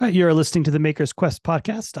You're listening to the Maker's Quest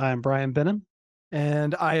podcast. I'm Brian Benham.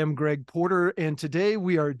 And I am Greg Porter. And today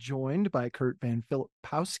we are joined by Curt van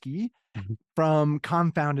Filipowski from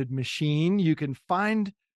Confounded Machine. You can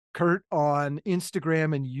find Curt on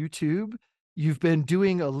Instagram and YouTube. You've been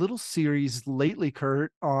doing a little series lately,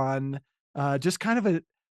 Curt, on just kind of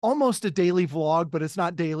almost a daily vlog, but it's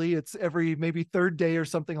not daily. It's every maybe third day or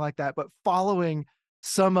something like that, but following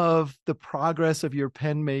some of the progress of your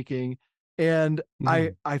pen making. And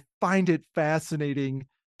I find it fascinating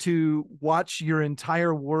to watch your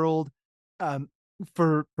entire world.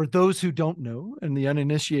 For those who don't know and the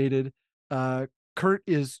uninitiated, Curt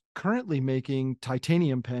is currently making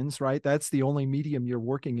titanium pens, right? That's the only medium you're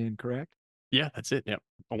working in, correct? Yeah, that's it. Yeah,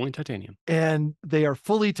 only titanium. And they are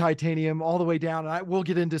fully titanium all the way down. And I will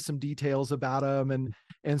get into some details about them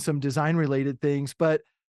and some design related things. But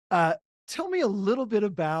tell me a little bit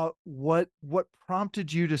about what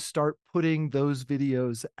prompted you to start putting those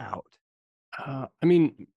videos out. I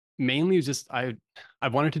mean, mainly it was just I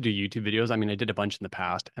wanted to do YouTube videos. I mean, I did a bunch in the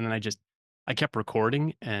past, and then I kept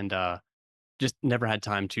recording and just never had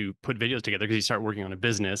time to put videos together because you start working on a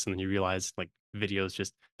business and then you realize like videos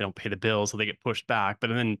just they don't pay the bills, so they get pushed back. But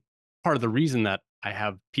then part of the reason that I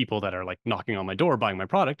have people that are like knocking on my door buying my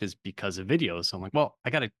product is because of videos. So I'm like, well, I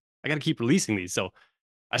gotta keep releasing these. So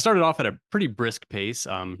I started off at a pretty brisk pace,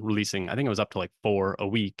 releasing, I think it was up to like 4 a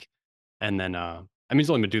week. And then, I mean, it's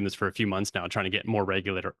only been doing this for a few months now, trying to get more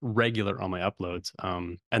regular on my uploads.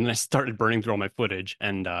 And then I started burning through all my footage.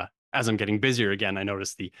 And as I'm getting busier again, I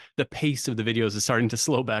noticed the pace of the videos is starting to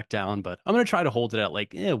slow back down, but I'm going to try to hold it at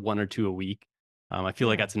like 1 or 2 a week. I feel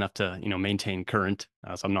like that's enough to, maintain current.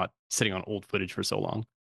 So I'm not sitting on old footage for so long.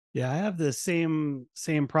 Yeah, I have the same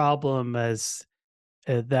problem as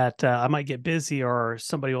that I might get busy or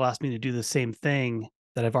somebody will ask me to do the same thing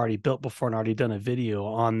that I've already built before and already done a video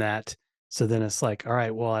on that. So then it's like, all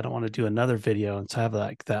right, well, I don't want to do another video. And so I have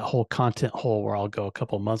like that whole content hole where I'll go a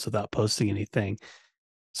couple months without posting anything.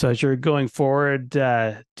 So as you're going forward,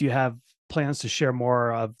 do you have plans to share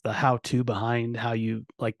more of the how-to behind how you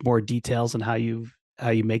like more details on how you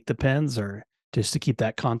make the pens, or just to keep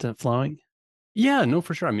that content flowing? Yeah, no,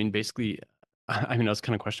 for sure. I mean, basically, I mean, I was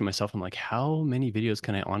kind of questioning myself. I'm like, how many videos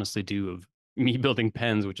can I honestly do of me building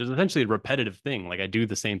pens, which is essentially a repetitive thing. Like I do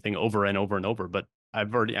the same thing over and over and over, but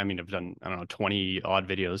I've done, I don't know, 20 odd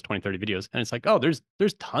videos, 20, 30 videos. And it's like, oh, there's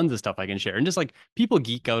tons of stuff I can share. And just like people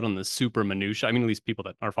geek out on the super minutia. I mean, at least people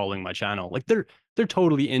that are following my channel, like they're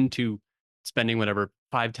totally into spending whatever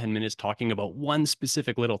 5, 10 minutes talking about one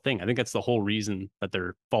specific little thing. I think that's the whole reason that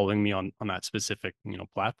they're following me on that specific,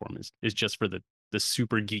 platform is just for the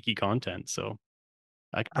super geeky content. So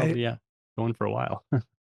I could probably, go in for a while.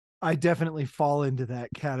 I definitely fall into that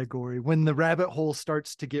category. When the rabbit hole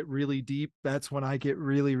starts to get really deep, that's when I get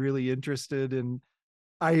really, really interested. And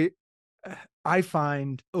I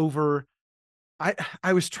find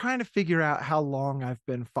I was trying to figure out how long I've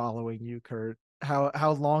been following you, Curt,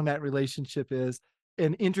 how long that relationship is.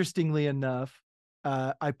 And interestingly enough,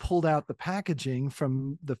 I pulled out the packaging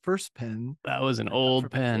from the first pen. That was an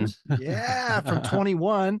old pen. From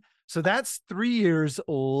 21. So that's 3 years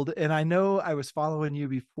old. And I know I was following you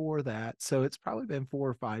before that. So it's probably been 4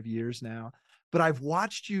 or 5 years now. But I've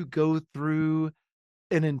watched you go through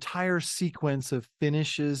an entire sequence of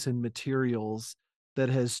finishes and materials that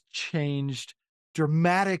has changed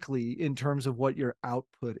dramatically in terms of what your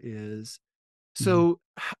output is. So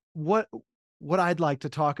what I'd like to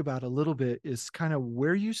talk about a little bit is kind of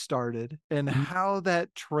where you started and how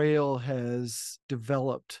that trail has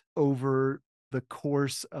developed over the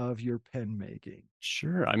course of your pen making.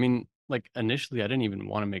 Sure. I mean, like initially I didn't even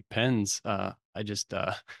want to make pens. I just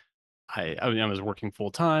I was working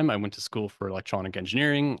full time. I went to school for electronic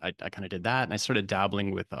engineering. I kind of did that, and I started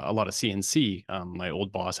dabbling with a lot of CNC. My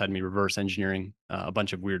old boss had me reverse engineering a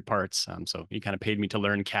bunch of weird parts. So he kind of paid me to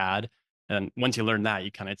learn CAD. And once you learn that,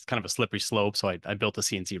 it's kind of a slippery slope. So I built a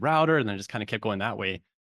CNC router, and then I just kind of kept going that way.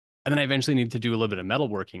 And then I eventually needed to do a little bit of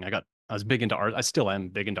metalworking. I was big into art. I still am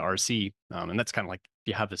big into RC. And that's kind of like if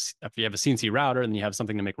you have a CNC router and you have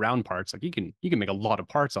something to make round parts, like you can make a lot of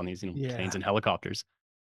parts on these, planes and helicopters.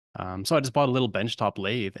 So I just bought a little benchtop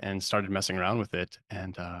lathe and started messing around with it.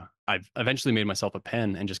 And I've eventually made myself a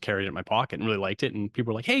pen and just carried it in my pocket and really liked it. And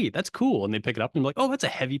people were like, "Hey, that's cool." And they pick it up and be like, "Oh, that's a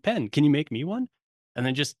heavy pen. Can you make me one?" And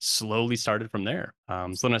then just slowly started from there.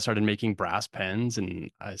 So then I started making brass pens, and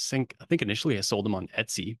I think initially I sold them on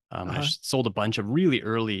Etsy. I sold a bunch of really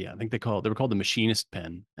early. I think they were called the machinist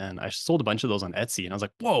pen, and I sold a bunch of those on Etsy. And I was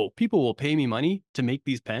like, "Whoa, people will pay me money to make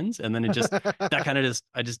these pens." And then it just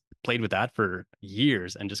I just played with that for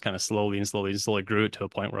years, and just kind of slowly and slowly grew it to a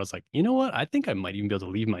point where I was like, you know what? I think I might even be able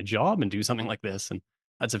to leave my job and do something like this. And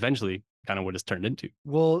that's eventually kind of what it's turned into.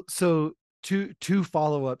 Well, so two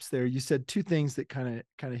follow-ups there. You said two things that kind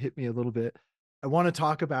of hit me a little bit. I want to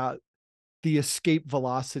talk about the escape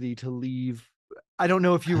velocity to leave. I don't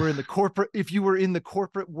know if you were in the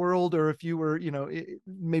corporate world, or if you were,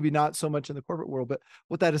 maybe not so much in the corporate world, but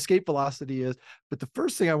what that escape velocity is. But the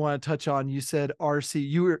first thing I want to touch on, you said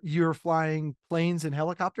RC, you're flying planes and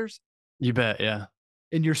helicopters, You bet, yeah.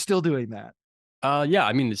 and you're still doing that. Yeah,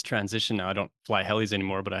 I mean, it's transition now. I don't fly helis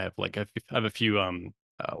anymore, but I have like I have a few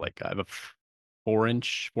like I have a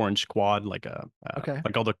 4-inch quad, like Okay.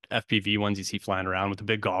 like all the FPV ones you see flying around with the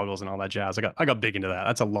big goggles and all that jazz. I got big into that.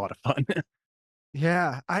 That's a lot of fun.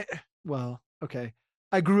 Yeah, well, okay.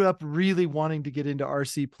 I grew up really wanting to get into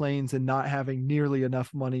RC planes and not having nearly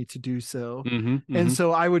enough money to do so. Mm-hmm, And mm-hmm,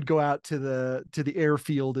 so I would go out to the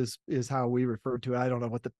airfield, is how we refer to it. I don't know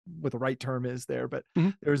what the right term is there, but mm-hmm.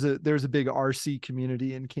 there's a big RC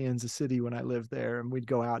community in Kansas City when I lived there, and we'd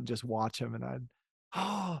go out and just watch them. And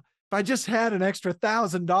if I just had an extra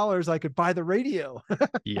 $1,000, I could buy the radio.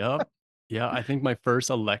 Yep. Yeah, I think my first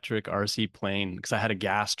electric RC plane, because I had a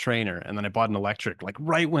gas trainer and then I bought an electric, like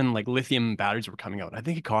right when like lithium batteries were coming out. I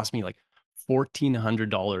think it cost me like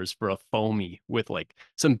 $1,400 for a foamy with like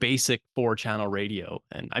some basic 4-channel radio.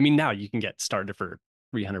 And I mean, now you can get started for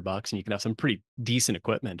 $300 and you can have some pretty decent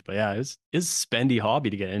equipment. But yeah, it's a spendy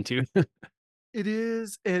hobby to get into. It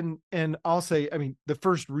is, and I'll say, I mean, the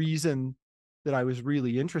first reason that I was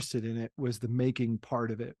really interested in it was the making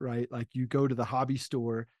part of it, right? Like you go to the hobby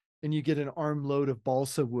store and you get an armload of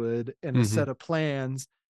balsa wood and a Hmm. set of plans,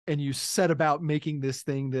 and you set about making this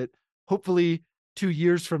thing that hopefully 2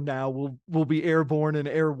 years from now will be airborne and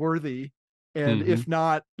airworthy. And Hmm. if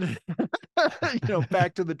not,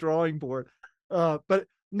 back to the drawing board. But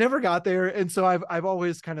never got there. And so I've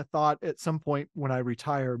always kind of thought at some point when I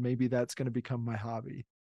retire, maybe that's going to become my hobby.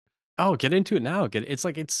 Oh, get into it now.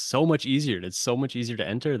 It's so much easier. It's so much easier to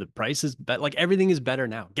enter. The price is like everything is better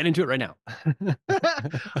now. Get into it right now.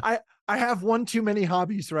 I I have one too many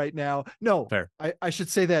hobbies right now. No, Fair. I should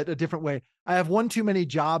say that a different way. I have one too many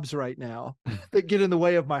jobs right now that get in the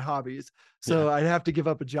way of my hobbies. Yeah. So I'd have to give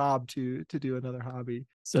up a job to do another hobby.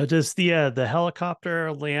 So does the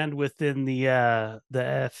helicopter land within the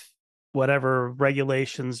F whatever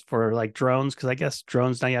regulations for like drones? Because I guess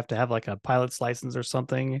drones now you have to have like a pilot's license or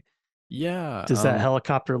something. Yeah. Does that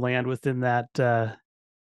helicopter land within that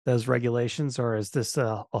those regulations, or is this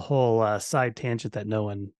a whole side tangent that no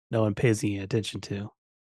one pays any attention to?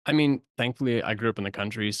 I mean, thankfully, I grew up in the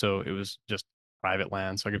country, so it was just private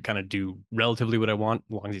land, so I could kind of do relatively what I want,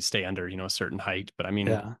 as long as you stay under, a certain height. But I mean,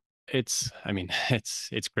 Yeah. I mean, it's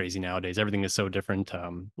crazy nowadays. Everything is so different.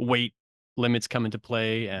 Weight limits come into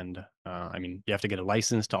play, and I mean, you have to get a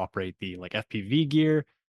license to operate the like FPV gear.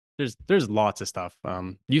 There's lots of stuff.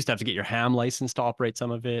 You used to have to get your ham license to operate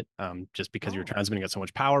some of it, just because you're Oh, transmitting at so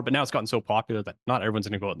much power. But now it's gotten so popular that not everyone's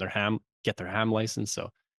going to go out and get their ham license.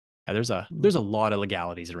 So yeah, there's a lot of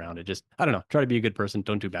legalities around it. Just I don't know. Try to be a good person.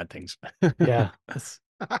 Don't do bad things. Yeah.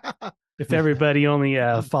 If everybody only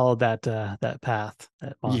followed that path,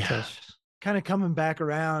 that Yeah. montage. kind of coming back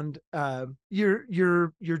around.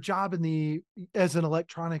 Your job as an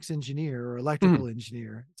electronics engineer or Mhm, electrical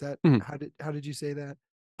engineer. Is that mhm. how did you say that?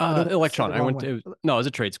 I don't want to say the Electronic. wrong way. No, it was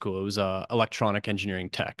a trade school. It was electronic engineering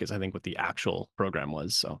tech, is I think what the actual program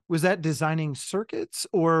was. So Was that designing circuits,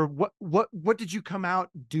 or what did you come out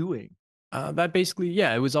doing? that basically,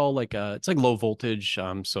 yeah, it was all like it's like low voltage,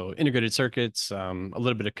 so integrated circuits, a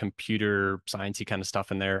little bit of computer sciencey kind of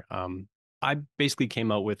stuff in there. I basically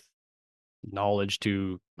came out with knowledge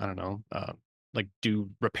to, I don't know, like do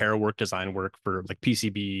repair work, design work for like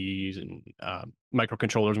PCBs and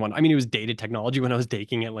microcontrollers. One, I mean, it was dated technology when I was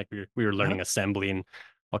taking it. Like we were Uh-huh. learning assembly and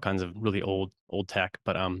all kinds of really old tech.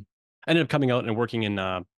 But I ended up coming out and working in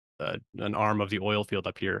an arm of the oil field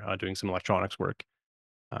up here, doing some electronics work.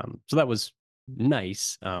 So that was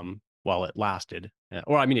nice while it lasted.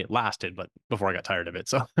 Or I mean, it lasted, but before I got tired of it.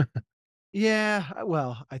 So Yeah,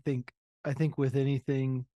 well, I think with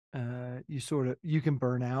anything, you can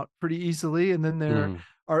burn out pretty easily, and then there mm,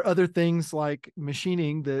 are other things like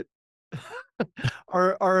machining that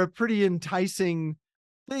are a pretty enticing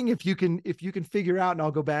thing if you can figure out. And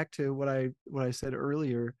I'll go back to what I said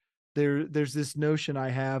earlier. There's this notion I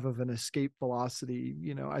have of an escape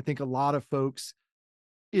velocity. I think a lot of folks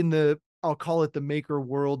in I'll call it the maker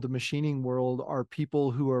world, the machining world, are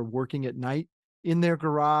people who are working at night in their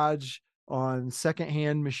garage on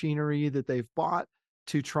secondhand machinery that they've bought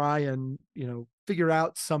to try and, figure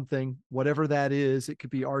out something, whatever that is. It could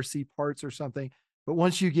be RC parts or something. But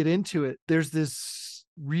once you get into it, there's this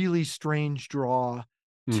really strange draw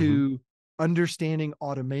hmm to understanding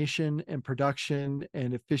automation and production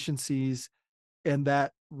and efficiencies, and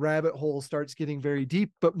that rabbit hole starts getting very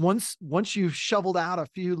deep. But once you've shoveled out a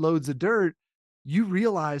few loads of dirt, you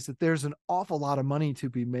realize that there's an awful lot of money to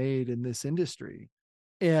be made in this industry.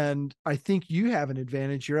 And I think you have an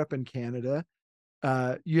advantage. You're up in Canada.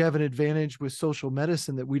 You have an advantage with social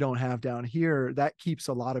medicine that we don't have down here. That keeps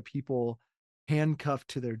a lot of people handcuffed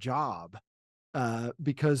to their job,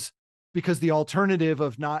 because the alternative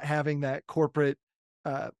of not having that corporate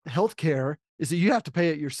healthcare is that you have to pay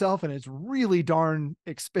it yourself, and it's really darn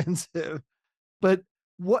expensive. But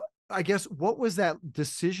what was that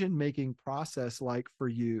decision-making process like for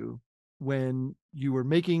you when you were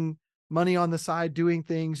making money on the side, doing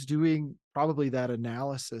probably that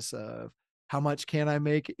analysis of how much can I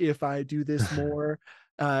make if I do this more?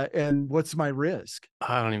 And what's my risk?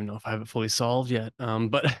 I don't even know if I have it fully solved yet.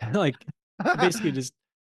 But like basically just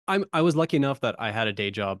I was lucky enough that I had a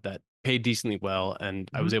day job that paid decently well, and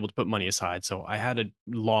I was able to put money aside. So I had a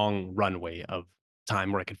long runway of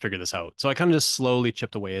time where I could figure this out. So I kind of just slowly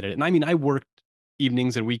chipped away at it. And I mean, I worked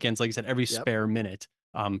evenings and weekends, like you said, every spare minute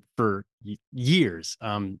for years,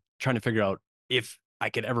 trying to figure out if I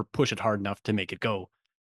could ever push it hard enough to make it go.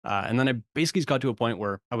 And then I basically just got to a point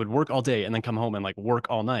where I would work all day and then come home and like work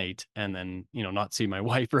all night and then, not see my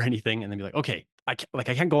wife or anything. And then be like, okay, I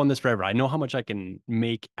can't go on this forever. I know how much I can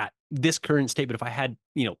make at this current state, but if I had,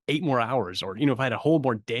 8 more hours, or, if I had a whole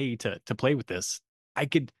more day to play with this, I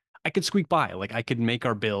could squeak by. Like I could make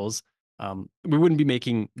our bills. We wouldn't be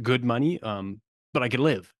making good money. But I could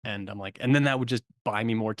live. And I'm like, and then that would just buy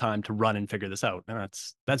me more time to run and figure this out. And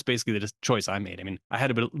that's basically the choice I made. I mean, I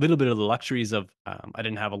had a little bit of the luxuries of, I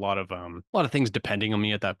didn't have a lot of things depending on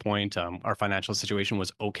me at that point. Our financial situation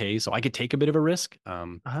was okay, so I could take a bit of a risk.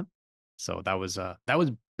 So that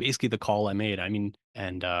was basically the call I made. I mean,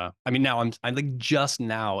 and I mean, now I'm like just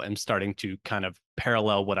now am starting to kind of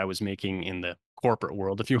parallel what I was making in the corporate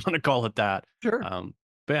world, if you want to call it that. Sure.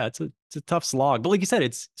 But yeah, it's a tough slog. But like you said,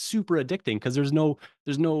 it's super addicting because there's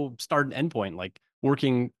no start and end point. Like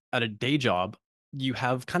working at a day job, you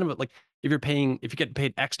have kind of like if you get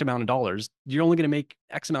paid X amount of dollars, you're only going to make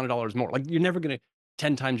X amount of dollars more. Like you're never going to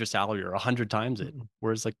 10 times your salary or 100 times it.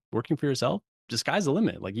 Whereas like working for yourself, the sky's the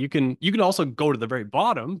limit. Like you can also go to the very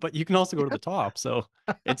bottom, but you can also go to the top. So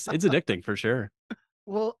it's addicting for sure.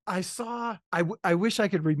 Well, I wish I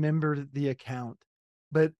could remember the account,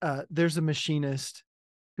 but there's a machinist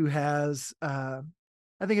who has I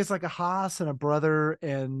think it's like a Haas and a brother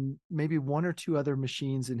and maybe 1 or 2 other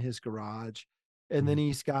machines in his garage. And then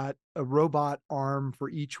he's got a robot arm for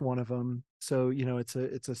each one of them. So, it's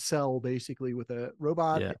a cell basically with a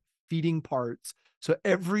robot feeding parts. So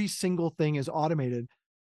every single thing is automated.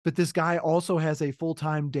 But this guy also has a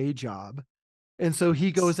full-time day job. And so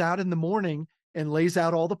he goes out in the morning and lays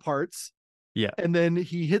out all the parts. Yeah. And then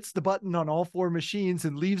he hits the button on all 4 machines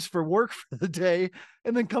and leaves for work for the day,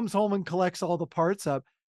 and then comes home and collects all the parts up.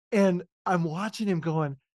 And I'm watching him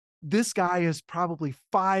going, this guy is probably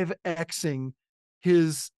 5Xing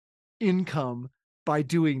his income by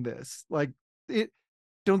doing this. Like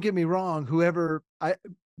don't get me wrong.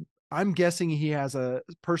 I'm guessing he has a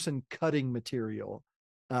person cutting material.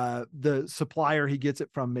 The supplier he gets it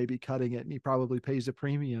from may be cutting it, and he probably pays a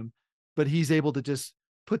premium, but he's able to just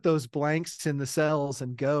put those blanks in the cells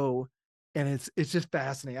and go. And it's just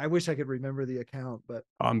fascinating. I wish I could remember the account, but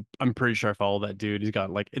I'm pretty sure I follow that dude. He's got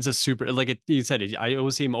like, it's a super, like you said, I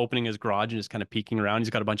always see him opening his garage and just kind of peeking around. He's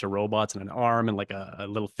got a bunch of robots and an arm and like a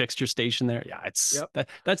little fixture station there. Yeah.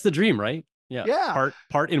 That's the dream, right? Yeah. Yeah.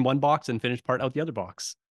 Part in one box and finished part out the other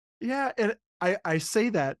box. Yeah. And I say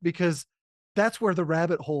that because that's where the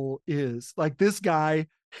rabbit hole is. Like this guy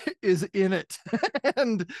is in it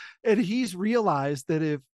and he's realized that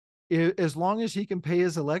if as long as he can pay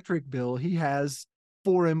his electric bill, he has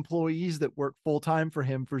 4 employees that work full time for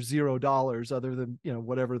him for $0, other than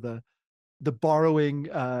whatever the borrowing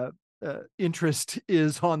interest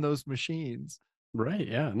is on those machines. Right.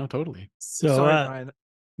 Yeah. No, totally. So sorry, Brian.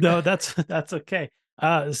 No, that's okay.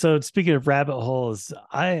 So speaking of rabbit holes,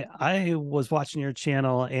 I was watching your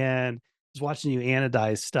channel and was watching you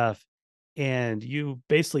anodize stuff, and you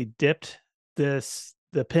basically dipped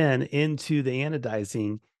the pen into the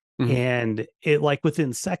anodizing, and it like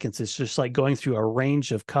within seconds, it's just like going through a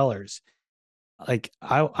range of colors. Like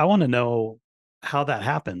I want to know how that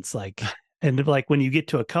happens. Like, and like when you get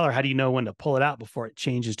to a color, how do you know when to pull it out before it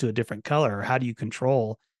changes to a different color? Or how do you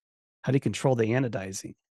control the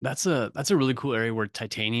anodizing? That's a really cool area where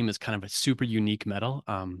titanium is kind of a super unique metal.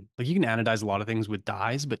 Like you can anodize a lot of things with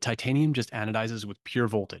dyes, but titanium just anodizes with pure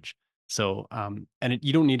voltage. So,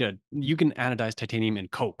 you don't need you can anodize titanium in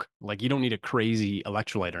Coke. Like you don't need a crazy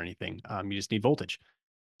electrolyte or anything. You just need voltage.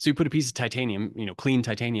 So you put a piece of titanium, clean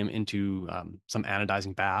titanium into some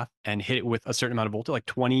anodizing bath and hit it with a certain amount of voltage, like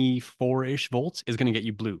 24-ish volts is going to get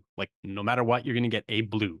you blue. Like no matter what, you're going to get a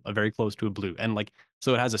blue, a very close to a blue. And like,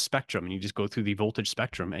 so it has a spectrum and you just go through the voltage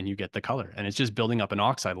spectrum and you get the color. And it's just building up an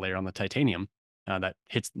oxide layer on the titanium that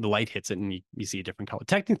the light hits it and you see a different color.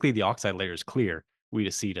 Technically, the oxide layer is clear. We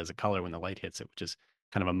just see it as a color when the light hits it, which is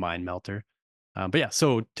kind of a mind melter. But yeah,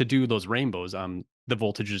 so to do those rainbows, the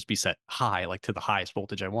voltage just be set high, like to the highest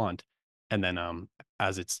voltage I want. And then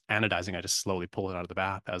as it's anodizing, I just slowly pull it out of the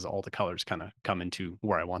bath as all the colors kind of come into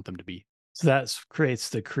where I want them to be. So that creates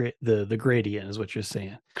the gradient is what you're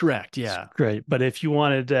saying. Correct. Yeah. Great. But if you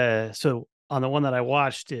wanted so on the one that I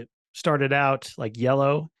watched, it started out like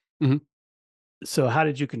yellow. Mm-hmm. So how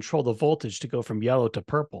did you control the voltage to go from yellow to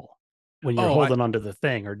purple when you're holding onto the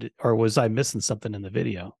thing, or was I missing something in the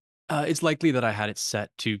video? It's likely that I had it set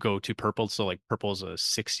to go to purple. So like purple is a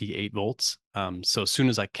 68 volts. So as soon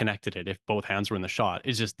as I connected it, if both hands were in the shot,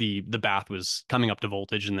 it's just the bath was coming up to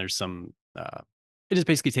voltage and there's some, it just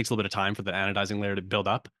basically takes a little bit of time for the anodizing layer to build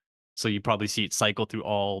up. So you probably see it cycle through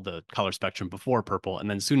all the color spectrum before purple. And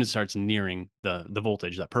then as soon as it starts nearing the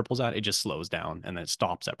voltage that purple's at, it just slows down and then it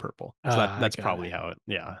stops at purple. So that's probably how it,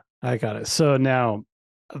 yeah. I got it. So now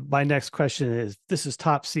my next question is, this is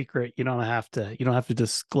top secret. You don't have to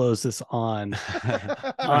disclose this on the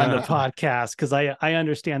podcast, because I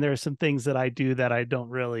understand there are some things that I do that I don't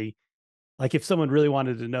really like. If someone really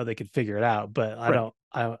wanted to know, they could figure it out, but I don't.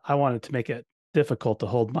 I wanted to make it difficult to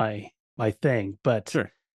hold my thing, but sure.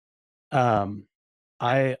 I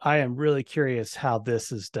am really curious how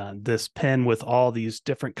this is done. This pen with all these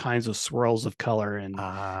different kinds of swirls of color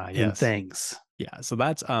and things. Yeah. So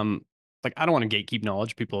that's like, I don't want to gatekeep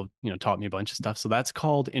knowledge. People have, taught me a bunch of stuff. So that's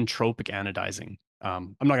called entropic anodizing.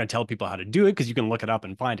 I'm not going to tell people how to do it because you can look it up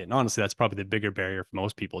and find it. And honestly, that's probably the bigger barrier for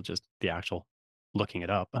most people, just the actual looking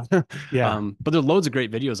it up. Yeah. But there are loads of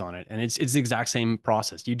great videos on it. And it's the exact same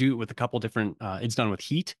process. You do it with a couple different, it's done with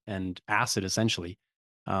heat and acid, essentially.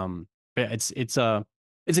 It's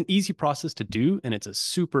an easy process to do, and it's a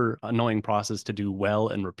super annoying process to do well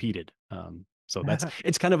and repeated. So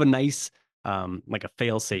it's kind of a nice, like a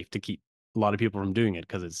fail safe to keep a lot of people from doing it,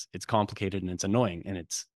 because it's complicated and it's annoying, and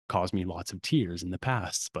it's caused me lots of tears in the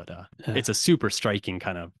past. But it's a super striking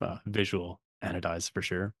kind of visual anodize for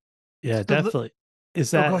sure. Yeah, so definitely.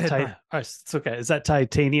 Is that it's okay? Is that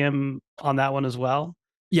titanium on that one as well?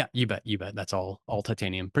 Yeah, you bet. That's all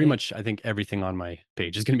titanium. Pretty much, I think everything on my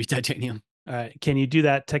page is going to be titanium. All right. Can you do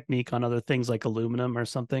that technique on other things like aluminum or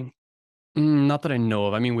something? Not that I know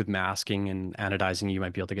of. I mean, with masking and anodizing, you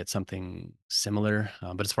might be able to get something similar.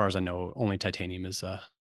 But as far as I know, only titanium is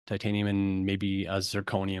titanium, and maybe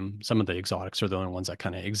zirconium. Some of the exotics are the only ones that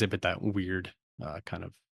kind of exhibit that weird kind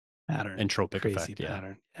of pattern, entropic crazy effect.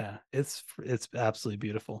 Pattern. Yeah, it's absolutely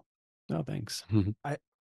beautiful. Oh, thanks.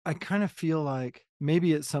 I kind of feel like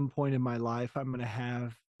maybe at some point in my life, I'm going to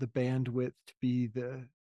have the bandwidth to be the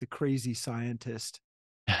crazy scientist.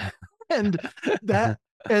 And that,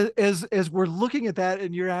 as we're looking at that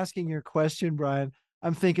and you're asking your question, Brian,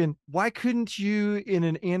 I'm thinking, why couldn't you, in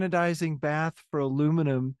an anodizing bath for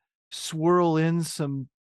aluminum, swirl in some,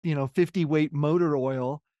 50 weight motor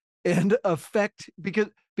oil and affect,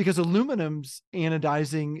 because aluminum's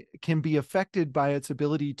anodizing can be affected by its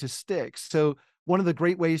ability to stick. So one of the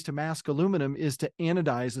great ways to mask aluminum is to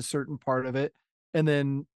anodize a certain part of it and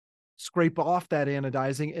then scrape off that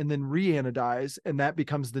anodizing and then re-anodize, and that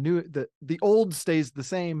becomes the new, the old stays the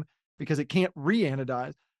same because it can't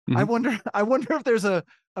re-anodize. Mm-hmm. I wonder if there's a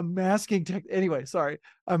masking tech. Anyway, sorry,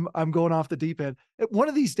 I'm going off the deep end. One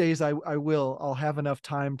of these days I'll have enough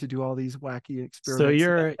time to do all these wacky experiments. So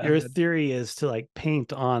your theory is to like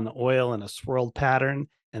paint on oil in a swirled pattern,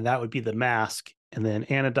 and that would be the mask, and then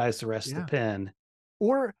anodize the rest of the pen.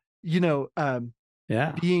 Or,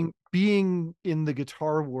 being in the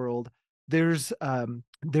guitar world, there's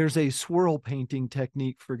a swirl painting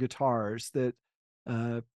technique for guitars that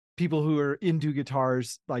people who are into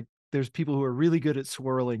guitars, like there's people who are really good at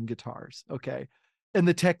swirling guitars. Okay. And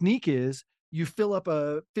the technique is you fill up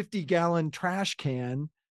a 50-gallon trash can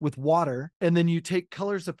with water, and then you take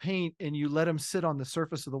colors of paint and you let them sit on the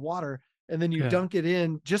surface of the water, and then you dunk it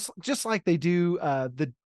in just like they do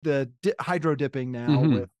the hydro dipping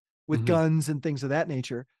now with guns and things of that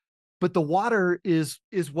nature. But the water is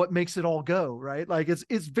what makes it all go, right? Like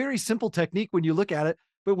it's very simple technique when you look at it,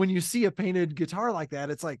 but when you see a painted guitar like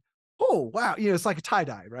that, it's like, oh wow, it's like a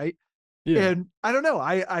tie-dye, right? Yeah. And I don't know,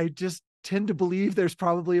 I just tend to believe there's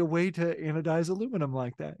probably a way to anodize aluminum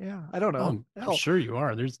like that. Yeah, I don't Oh, know. I'm sure you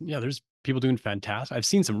are. There's people doing fantastic. I've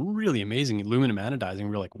seen some really amazing aluminum anodizing.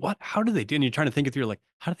 We're like, what? How do they do? And you're trying to think it through, like,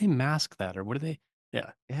 how do they mask that, or what do they?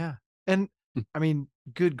 Yeah. Yeah. And I mean,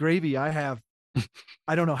 good gravy. I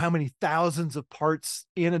don't know how many thousands of parts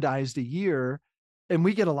anodized a year, and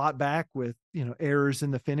we get a lot back with, errors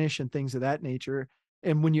in the finish and things of that nature.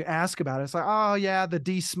 And when you ask about it, it's like, oh yeah, the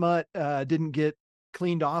de-smut didn't get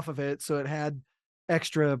cleaned off of it, so it had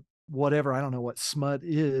extra whatever. I don't know what smut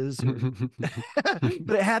is,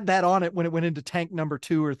 but it had that on it when it went into tank number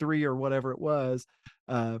 2 or 3 or whatever it was.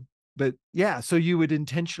 But yeah, so you would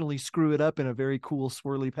intentionally screw it up in a very cool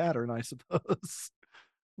swirly pattern, I suppose.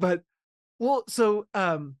 But well, so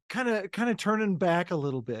kind of turning back a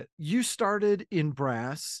little bit. You started in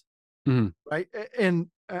brass, Mhm. right? And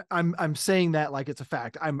I'm saying that like it's a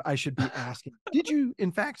fact. I should be asking. Did you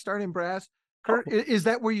in fact start in brass? Curt, is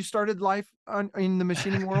that where you started life in the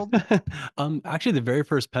machining world? Actually, the very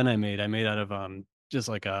first pen I made out of just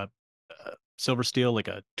like a silver steel, like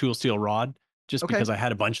a tool steel rod, just Okay. because I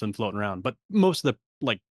had a bunch of them floating around. But most of the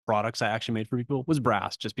like products I actually made for people was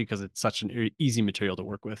brass, just because it's such an easy material to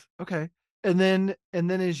work with. Okay. And then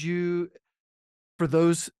as you, for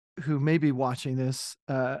those who may be watching this,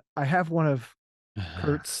 I have one of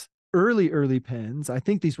Curt's early pens. I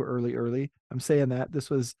think these were early. I'm saying that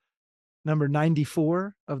this was number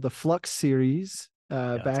 94 of the Flux series,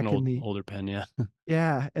 Yeah, it's an back in the, older pen. Yeah.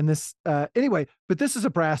 yeah. And this, anyway, but this is a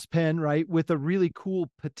brass pen, right? With a really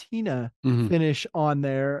cool patina Mhm. finish on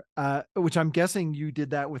there, which I'm guessing you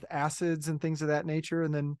did that with acids and things of that nature,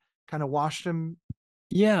 and then kind of washed them.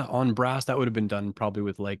 Yeah, on brass that would have been done probably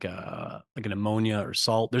with like an ammonia or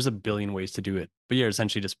salt. There's a billion ways to do it. But you're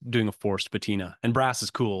essentially just doing a forced patina. And brass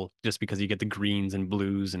is cool just because you get the greens and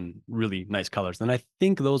blues and really nice colors. And I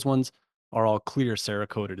think those ones are all clear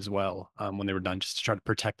Cerakoted as well, when they were done, just to try to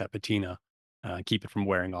protect that patina, keep it from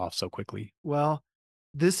wearing off so quickly. Well,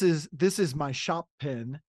 this is my shop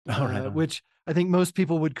pen, All right, on. which I think most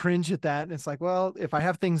people would cringe at that. And it's like, well, if I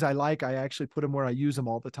have things I like, I actually put them where I use them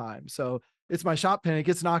all the time. So it's my shop pen. It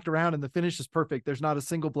gets knocked around, and the finish is perfect. There's not a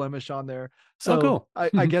single blemish on there. Oh, So cool.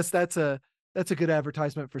 I guess that's a good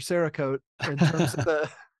advertisement for Cerakote in terms of the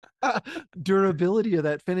durability of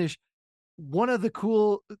that finish. One of the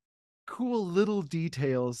cool little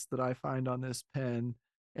details that I find on this pen,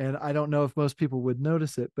 and I don't know if most people would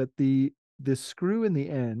notice it, but the screw in the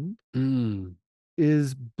end Mm.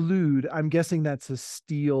 is blued. I'm guessing that's a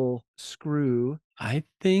steel screw. I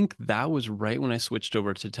think that was right when I switched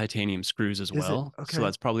over to titanium screws as Is it? well. So Okay.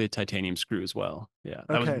 that's probably a titanium screw as well. Yeah,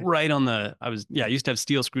 that was Okay. right on I used to have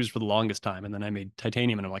steel screws for the longest time. And then I made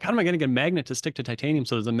titanium, and I'm like, how am I going to get a magnet to stick to titanium?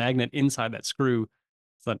 So there's a magnet inside that screw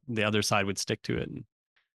so that the other side would stick to it. And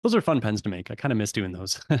those are fun pens to make. I kind of miss doing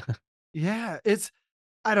those. Yeah,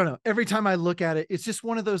 I don't know. Every time I look at it, it's just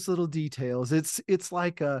one of those little details. It's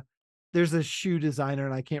like there's a shoe designer,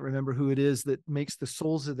 and I can't remember who it is, that makes the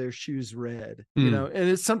soles of their shoes red, Mm. and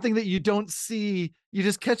it's something that you don't see. You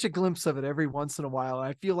just catch a glimpse of it every once in a while. And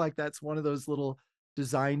I feel like that's one of those little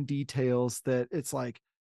design details that it's like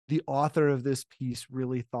the author of this piece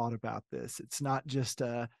really thought about this. It's not just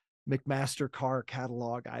a McMaster car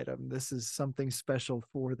catalog item. This is something special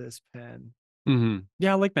for this pen.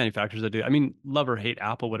 Yeah, I like manufacturers that do. I mean, love or hate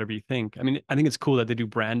Apple, whatever you think. I mean, I think it's cool that they do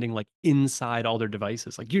branding like inside all their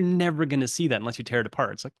devices. Like you're never going to see that unless you tear it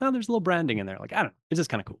apart. It's like, no, there's a little branding in there. Like, I don't know. It's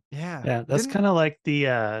just kind of cool. Yeah. Yeah, that's Didn't kind of like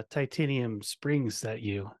the titanium springs that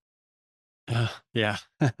you Yeah.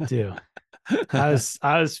 do. I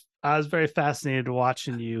was very fascinated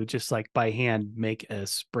watching you just like by hand make a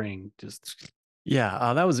spring. Just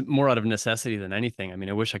Yeah, that was more out of necessity than anything. I mean,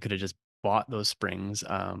 I wish I could have just bought those springs,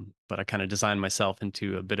 but I kind of designed myself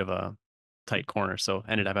into a bit of a tight corner, so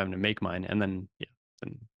ended up having to make mine. And then, yeah,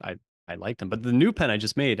 then I liked them. But the new pen I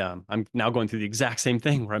just made, I'm now going through the exact same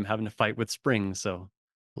thing where I'm having to fight with springs. So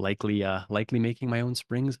likely making my own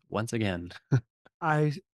springs once again.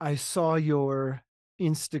 I saw your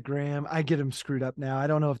Instagram. I get them screwed up now. I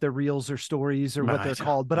don't know if they're reels or stories or what I they're know,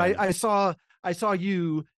 called, but I know. I saw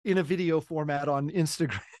you in a video format on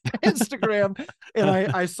Instagram Instagram, and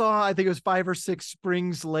I saw, I think it was 5 or 6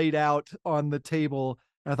 springs laid out on the table.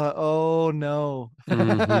 And I thought, oh no,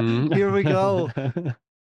 here we go. Mhm.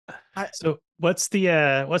 I so what's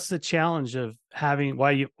the challenge of having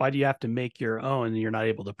why do you have to make your own and you're not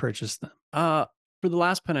able to purchase them? Uh, for the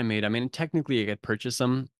last pen I made, I mean, technically I could purchase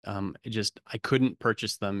them. I couldn't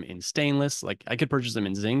purchase them in stainless. Like I could purchase them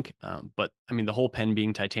in zinc. But I mean, the whole pen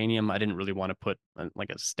being titanium, I didn't really want to put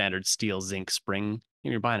like a standard steel zinc spring.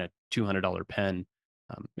 You're buying a $200 pen.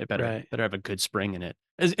 It Right. better have a good spring in it,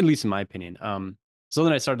 at least in my opinion. So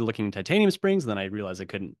then I started looking at titanium springs, and then I realized I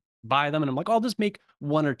couldn't buy them. And I'm like, I'll just make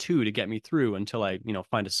one or two to get me through until I,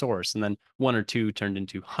 find a source. And then one or two turned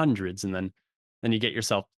into hundreds. And then you get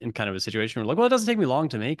yourself in kind of a situation where like, well, it doesn't take me long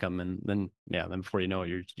to make them. And then, yeah, then before you know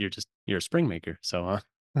it, you're a spring maker. So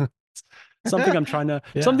it's Yeah. something I'm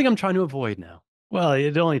trying to avoid now. Well,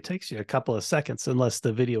 it only takes you a couple of seconds unless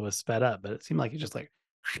the video was sped up, but it seemed like you just like,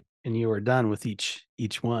 and you were done with each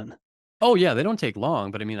one. Oh yeah, they don't take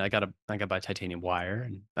long, but I mean, I gotta buy titanium wire,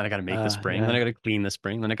 and then I gotta make the spring, then I Yeah. gotta clean the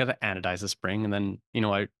spring, then I gotta anodize the spring, and then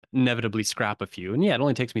I inevitably scrap a few. And yeah, it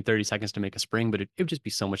only takes me 30 seconds to make a spring, but it would just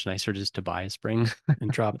be so much nicer just to buy a spring.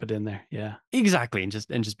 And drop it in there. Yeah. Exactly, and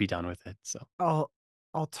just be done with it. So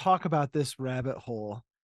I'll talk about this rabbit hole.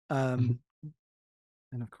 Mhm.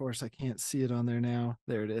 And of course I can't see it on there now.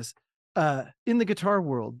 There it is. In the guitar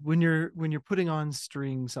world, when you're putting on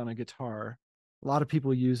strings on a guitar, a lot of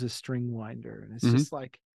people use a string winder, and it's Mhm. just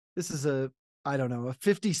like, this is I don't know, a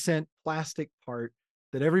 50-cent plastic part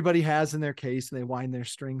that everybody has in their case and they wind their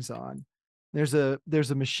strings on. There's a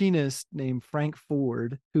machinist named Frank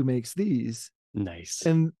Ford who makes these, Nice.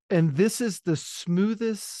 and this is the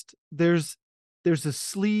smoothest. There's a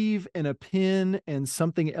sleeve and a pin and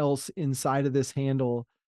something else inside of this handle.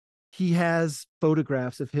 He has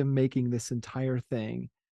photographs of him making this entire thing,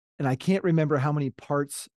 and I can't remember how many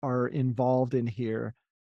parts are involved in here,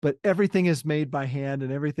 but everything is made by hand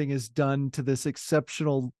and everything is done to this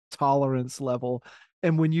exceptional tolerance level.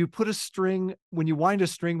 And when you wind a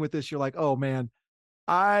string with this, you're like, oh man,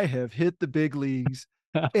 I have hit the big leagues.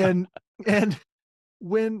 and and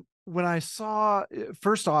when I saw,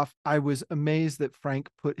 first off, I was amazed that Frank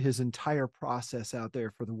put his entire process out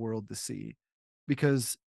there for the world to see,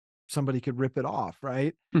 because somebody could rip it off,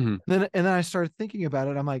 right? Mhm. And then I started thinking about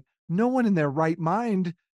it. I'm like, no one in their right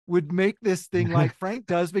mind would make this thing like Frank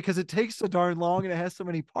does, because it takes so darn long and it has so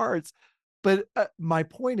many parts. But my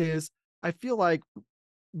point is, I feel like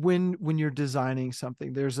when you're designing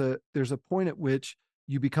something, there's a point at which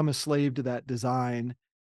you become a slave to that design,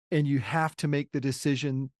 and you have to make the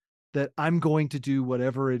decision that I'm going to do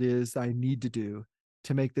whatever it is I need to do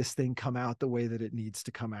to make this thing come out the way that it needs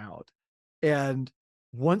to come out. And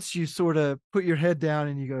once you sort of put your head down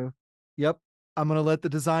and you go, yep, I'm going to let the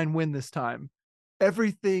design win this time,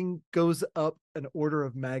 everything goes up an order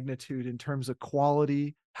of magnitude in terms of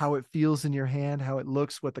quality, how it feels in your hand, how it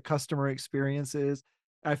looks, what the customer experience is.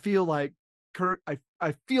 I feel like, Curt,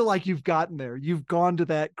 I feel like you've gotten there. You've gone to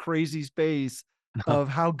that crazy space of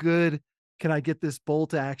how good can I get this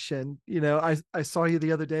bolt action? I saw you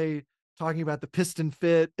the other day talking about the piston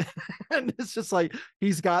fit, and it's just like,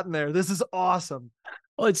 he's gotten there. This is awesome.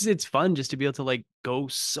 Well, it's fun just to be able to like go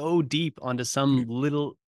so deep onto some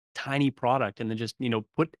little tiny product, and then just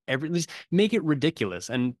put just make it ridiculous.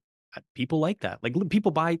 And people like that. Like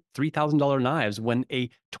people buy $3,000 knives when a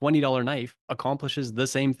 $20 knife accomplishes the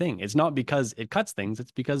same thing. It's not because it cuts things;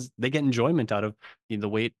 it's because they get enjoyment out of the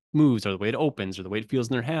way it moves, or the way it opens, or the way it feels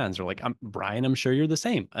in their hands. Or like, Brian, I'm sure you're the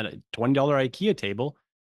same. A $20 IKEA table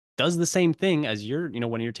does the same thing as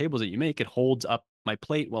one of your tables that you make. It holds up my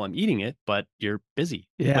plate while I'm eating it, but you're busy.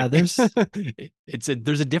 Yeah. Like There's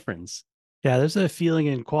there's a difference. Yeah, there's a feeling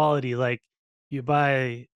in quality. Like you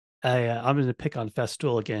buy I'm going to pick on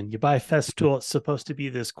Festool again. You buy Festool, it's supposed to be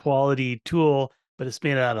this quality tool, but it's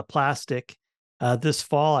made out of plastic. This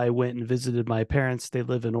fall, I went and visited my parents. They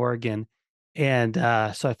live in Oregon. And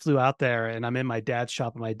so I flew out there, and I'm in my dad's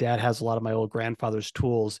shop, and my dad has a lot of my old grandfather's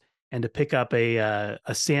tools. And to pick up a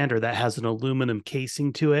sander that has an aluminum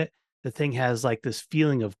casing to it, the thing has like this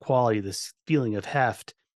feeling of quality, this feeling of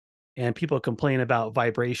heft, and people complain about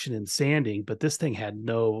vibration and sanding, but this thing had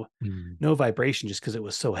no vibration just because it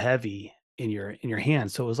was so heavy in your hand.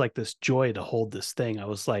 So it was like this joy to hold this thing. I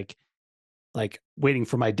was like waiting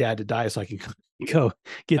for my dad to die so I can go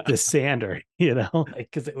get this sander, like,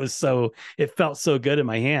 because it felt so good in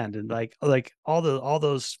my hand. And like all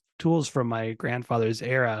those tools from my grandfather's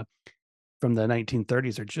era from the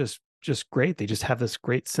 1930s are just great. They just have this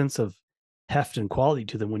great sense of heft and quality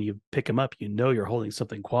to them. When you pick them up, you're holding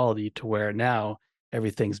something quality, to where now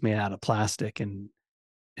everything's made out of plastic, and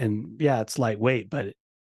yeah, it's lightweight, but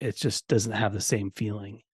it just doesn't have the same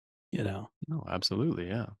feeling, No, absolutely,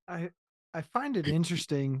 yeah. I find it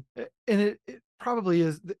interesting, and it probably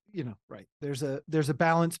is, right. There's a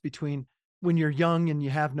balance between, when you're young and you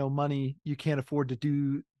have no money, you can't afford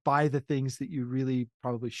to buy the things that you really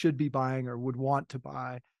probably should be buying or would want to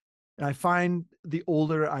buy. And I find the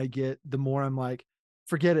older I get, the more I'm like,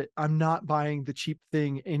 forget it. I'm not buying the cheap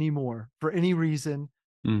thing anymore for any reason,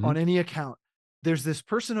 Mhm. on any account. There's this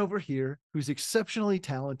person over here who's exceptionally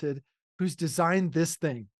talented, who's designed this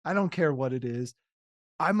thing. I don't care what it is.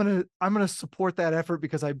 I'm gonna support that effort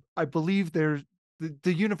because I believe the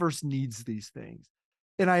universe needs these things.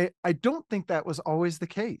 And I don't think that was always the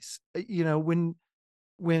case. You know, when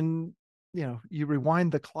you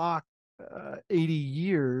rewind the clock 80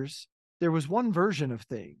 years, there was one version of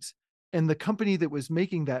things. And the company that was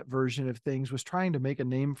making that version of things was trying to make a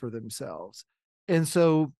name for themselves. And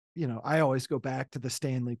so, I always go back to the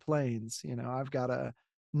Stanley planes. I've got a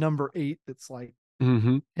number 8 that's like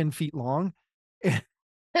 10 feet long.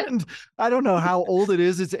 And I don't know how old it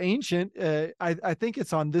is. It's ancient. I think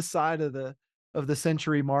it's on this side of the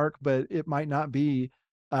century mark, but it might not be.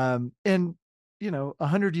 And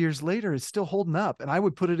 100 years later, it's still holding up. And I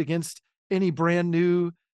would put it against any brand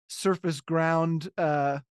new surface ground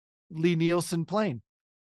Lee Nielsen plane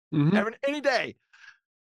any day.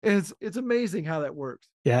 It's amazing how that works.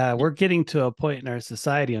 Yeah, we're getting to a point in our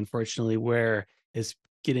society, unfortunately, where it's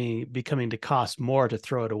becoming to cost more to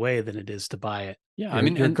throw it away than it is to buy it. Yeah,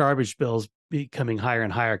 your garbage bill's becoming higher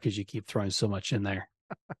and higher because you keep throwing so much in there.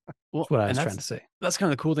 Well, that's what I was trying to say. That's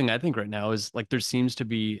kind of the cool thing I think right now is like there seems to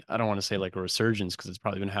be, I don't want to say like a resurgence because it's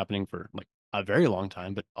probably been happening for like a very long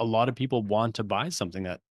time, but a lot of people want to buy something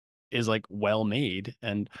that is like well made.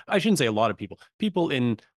 And I shouldn't say a lot of people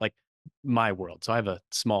in like my world. So I have a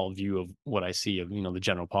small view of what I see of, the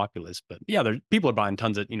general populace. But yeah, people are buying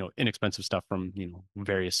tons of, inexpensive stuff from,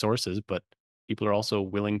 various sources, but people are also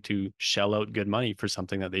willing to shell out good money for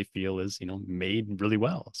something that they feel is, made really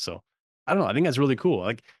well. So I don't know. I think that's really cool.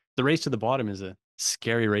 Like the race to the bottom is a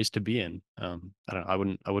scary race to be in. I don't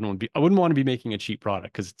know. I wouldn't want to be making a cheap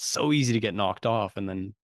product because it's so easy to get knocked off. And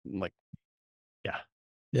then like, yeah.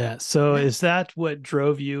 Yeah. So is that what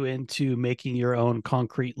drove you into making your own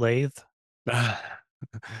concrete lathe?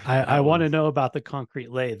 I want to know about the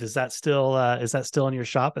concrete lathe. Is that still in your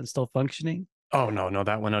shop and still functioning? Oh no,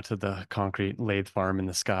 that went out to the concrete lathe farm in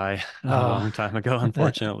the sky a long time ago,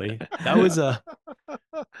 unfortunately. That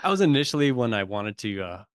was initially when I wanted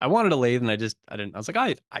a lathe and I was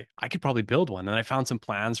like, I could probably build one. And I found some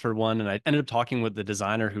plans for one and I ended up talking with the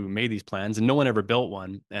designer who made these plans and no one ever built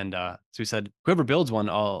one. And so he said, whoever builds one,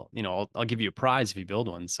 I'll give you a prize if you build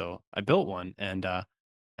one. So I built one and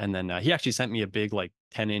then he actually sent me a big like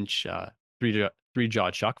 10-inch three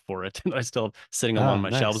jaw chuck for it. And I still have sitting on one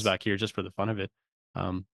of my shelves back here just for the fun of it.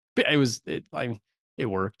 But it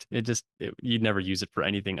worked. You'd never use it for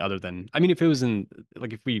anything other than, I mean, if it was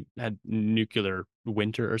if we had nuclear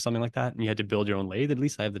winter or something like that and you had to build your own lathe, at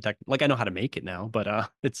least I have the tech, like I know how to make it now, but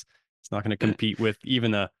it's not going to compete with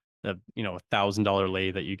even a $1,000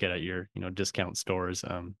 lathe that you get at your, discount stores.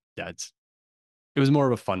 Yeah, it was more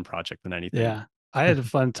of a fun project than anything. Yeah. I had a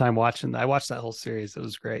fun time watching. I watched that whole series. It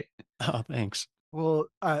was great. Oh, thanks. Well,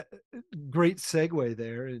 great segue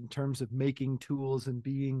there in terms of making tools and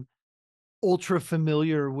being ultra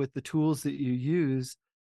familiar with the tools that you use.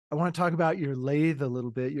 I want to talk about your lathe a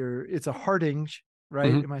little bit. It's a Hardinge,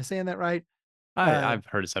 right? Am I saying that right? I've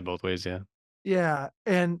heard it said both ways. Yeah. Yeah.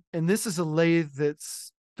 And this is a lathe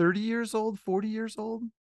that's 30 years old, 40 years old.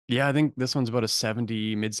 Yeah, I think this one's about a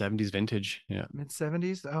mid 70s vintage. Yeah. Mid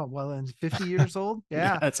 70s. Oh, well, and 50 years old.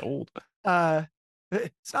 Yeah. That's old.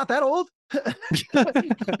 It's not that old.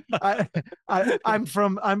 I'm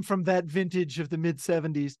from that vintage of the mid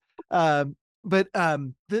 70s. But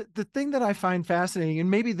the thing that I find fascinating,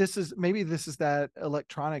 and maybe this is that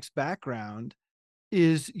electronics background,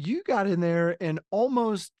 is you got in there and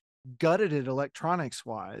almost gutted it electronics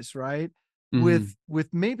wise, right? With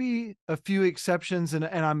maybe a few exceptions, and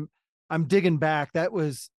I'm digging back.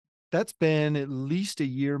 That's been at least a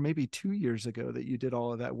year, maybe 2 years ago that you did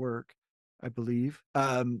all of that work, I believe.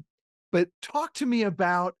 But talk to me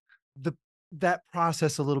about that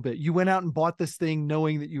process a little bit. You went out and bought this thing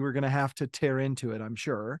knowing that you were going to have to tear into it, I'm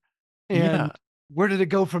sure. And where did it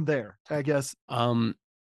go from there, I guess?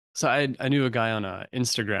 So I knew a guy on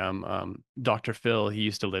Instagram, Dr. Phil. He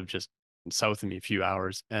used to live just south of me a few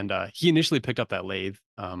hours. And he initially picked up that lathe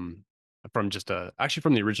from actually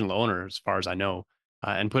from the original owner, as far as I know,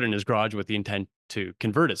 and put it in his garage with the intent to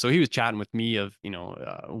convert it. So he was chatting with me of,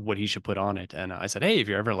 what he should put on it. And I said, hey, if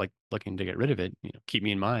you're ever like looking to get rid of it, keep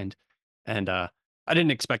me in mind. And I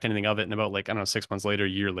didn't expect anything of it. And about 6 months later, a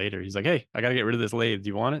year later, he's like, hey, I got to get rid of this lathe. Do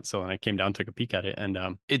you want it? So I came down, took a peek at it. And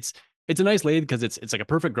it's a nice lathe because it's like a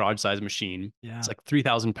perfect garage size machine. Yeah. It's like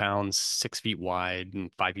 3,000 pounds, 6 feet wide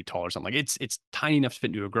and 5 feet tall or something. Like it's tiny enough to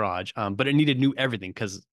fit into a garage. But it needed new everything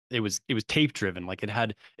because it was tape driven. Like it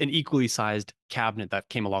had an equally sized cabinet that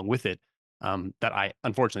came along with it that I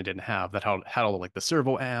unfortunately didn't have, that had all the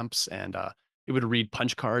servo amps, and it would read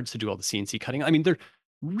punch cards to do all the CNC cutting. I mean, they're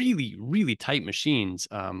really, really tight machines.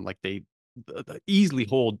 Like they easily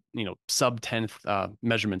hold, sub 10th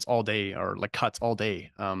measurements all day, or like cuts all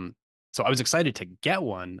day. So I was excited to get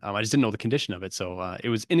one. I just didn't know the condition of it. So it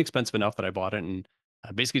was inexpensive enough that I bought it, and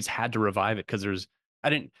basically just had to revive it because I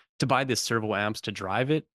didn't, to buy this servo amps to drive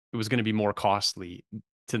it, it was going to be more costly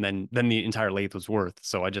than the entire lathe was worth.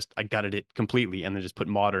 So I gutted it completely and then just put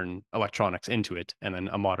modern electronics into it and then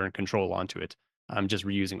a modern control onto it. I'm just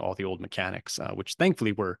reusing all the old mechanics, which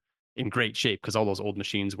thankfully were in great shape because all those old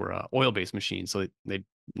machines were oil-based machines, so they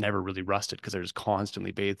never really rusted because they're just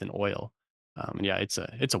constantly bathed in oil. And yeah, it's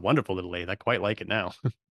a wonderful little lathe. I quite like it now.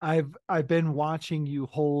 I've been watching you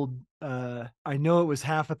hold I know it was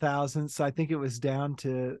half a thousandths. I think it was down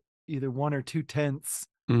to either 1 or 2 tenths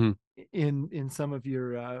Mhm. in some of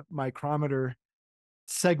your micrometer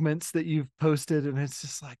segments that you've posted, and it's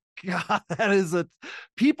just like, God, that is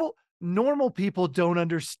normal people don't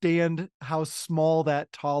understand how small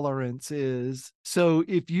that tolerance is. So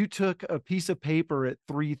if you took a piece of paper at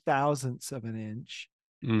 3 thousandths of an inch,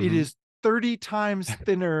 it Mhm. is 30 times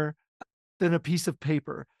thinner than a piece of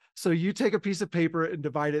paper. So you take a piece of paper and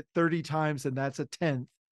divide it 30 times, and that's a tenth.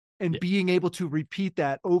 And Yeah. being able to repeat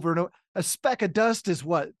that over and over. A speck of dust is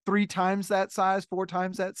what, 3 times that size, 4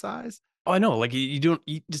 times that size? Oh, I know. Like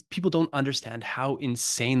just people don't understand how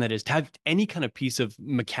insane that is. To have any kind of piece of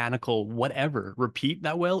mechanical whatever repeat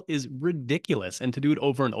that well is ridiculous. And to do it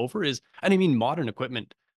over and over and I mean, modern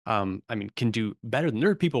equipment, I mean, can do better than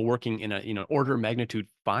there are people working in a, order of magnitude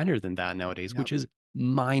finer than that nowadays, Yep. which is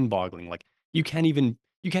mind-boggling. Like you can't even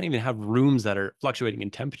have rooms that are fluctuating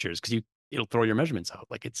in temperatures because it'll throw your measurements out.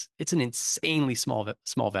 Like it's an insanely small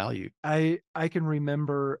value. I can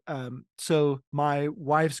remember. So my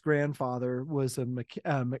wife's grandfather was not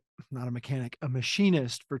a mechanic, a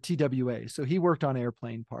machinist for TWA. So he worked on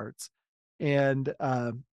airplane parts, and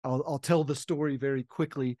I'll tell the story very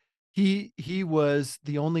quickly. He was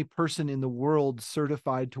the only person in the world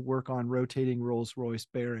certified to work on rotating Rolls-Royce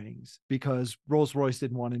bearings because Rolls-Royce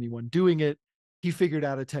didn't want anyone doing it. He figured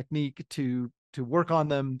out a technique to work on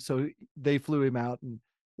them, so they flew him out and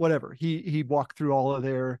whatever. He walked through all of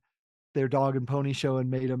their dog and pony show and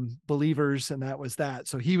made them believers, and that was that.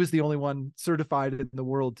 So he was the only one certified in the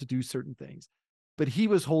world to do certain things. But he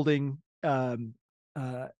was holding uh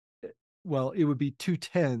well, it would be 2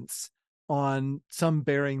 tenths on some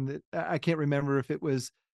bearing that I can't remember if it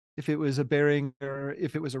was a bearing or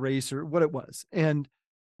if it was a race or what it was. And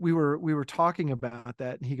we were talking about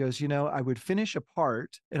that, and he goes, I would finish a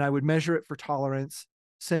part and I would measure it for tolerance,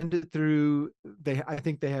 send it through. I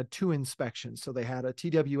think they had 2 inspections. So they had a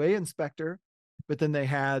TWA inspector, but then they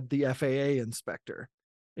had the FAA inspector.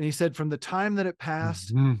 And he said from the time that it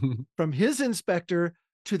passed Mhm. from his inspector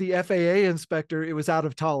to the FAA inspector, it was out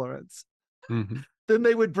of tolerance. Mhm. Then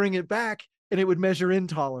they would bring it back and it would measure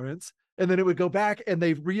intolerance. And then it would go back, and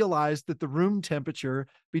they realized that the room temperature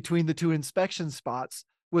between the 2 inspection spots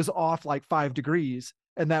was off like 5 degrees.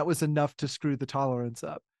 And that was enough to screw the tolerance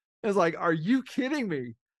up. It was like, are you kidding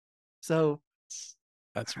me? So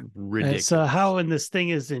That's And so ridiculous. how when this thing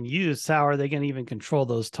is in use, how are they going to even control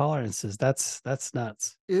those tolerances? That's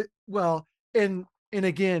nuts. well, and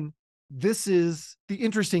again, this is the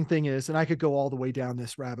interesting thing is, and I could go all the way down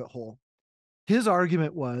this rabbit hole. His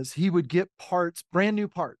argument was he would get parts, brand new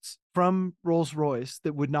parts from Rolls-Royce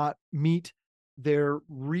that would not meet their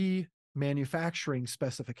remanufacturing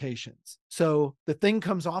specifications. So the thing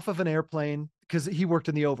comes off of an airplane because he worked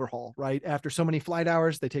in the overhaul, right? After so many flight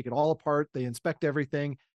hours, they take it all apart, they inspect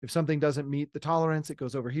everything. If something doesn't meet the tolerance, it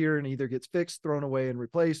goes over here and either gets fixed, thrown away, and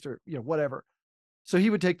replaced, or whatever. So he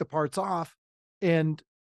would take the parts off, and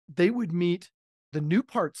they would meet the new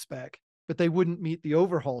part spec, but they wouldn't meet the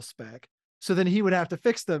overhaul spec. So then he would have to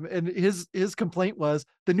fix them. And his complaint was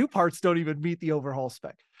the new parts don't even meet the overhaul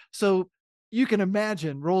spec. So you can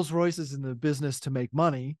imagine Rolls-Royce is in the business to make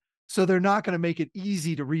money. So they're not going to make it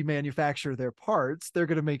easy to remanufacture their parts. They're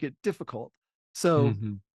going to make it difficult. So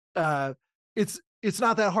Mhm. uh, it's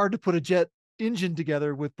not that hard to put a jet engine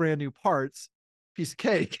together with brand new parts, piece of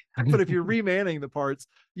cake. But if you're remanning the parts,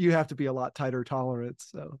 you have to be a lot tighter tolerance.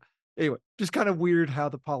 So anyway, just kind of weird how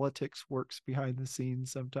the politics works behind the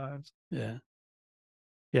scenes sometimes. Yeah.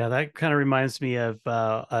 Yeah, that kind of reminds me of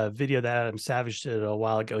a video that Adam Savage did a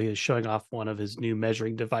while ago. He was showing off one of his new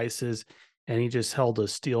measuring devices, and he just held a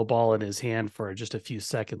steel ball in his hand for just a few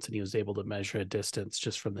seconds, and he was able to measure a distance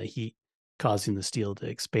just from the heat causing the steel to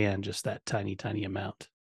expand just that tiny, tiny amount.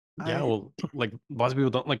 Yeah, I well, like lots of people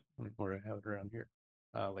don't like, where I have it around here.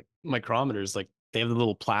 Like micrometers, like they have the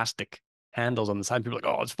little plastic handles on the side. People are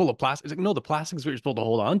like, oh, it's full of plastic. It's like, no, the plastic is what you're supposed to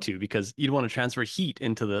hold on to because you don't want to transfer heat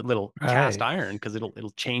into the little cast Right. iron because it'll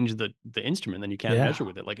change the instrument. Then you can't Yeah. measure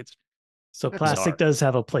with it. Like So Bizarre. plastic does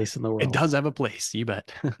have a place in the world. It does have a place, you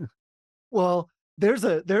bet. Well, there's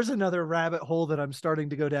another rabbit hole that I'm starting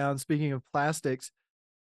to go down. Speaking of plastics,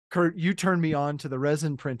 Curt, you turned me on to the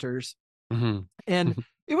resin printers, and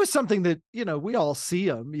it was something that, we all see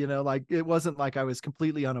them, like it wasn't like I was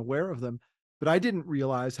completely unaware of them, but I didn't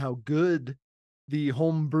realize how good the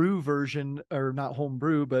homebrew version, or not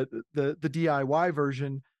homebrew, but the DIY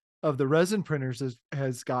version of the resin printers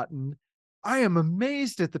has gotten. I am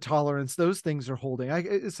amazed at the tolerance those things are holding.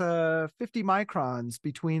 It's 50 microns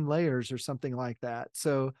between layers or something like that.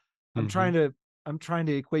 So I'm trying to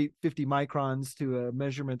equate 50 microns to a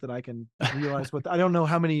measurement that I can realize I don't know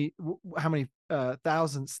how many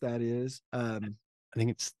thousandths that is. I think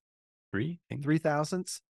it's 3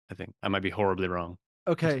 thousandths. I think I might be horribly wrong.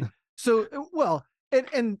 Okay. So, well,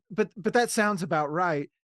 but that sounds about right.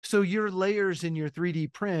 So your layers in your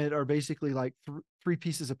 3D print are basically like 3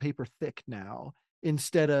 pieces of paper thick now,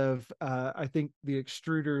 instead of, I think the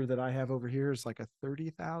extruder that I have over here is like a 30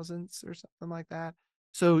 thousandths or something like that.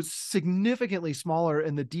 So significantly smaller,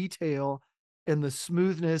 and the detail and the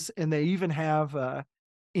smoothness, and they even have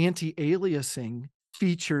anti-aliasing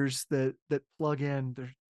features that plug in.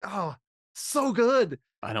 They're so good.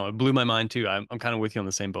 I know, it blew my mind too. I'm kind of with you on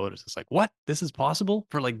the same boat. It's just like, what? This is possible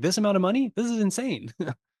for like this amount of money? This is insane.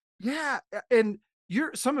 Yeah, and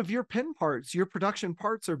some of your pen parts, your production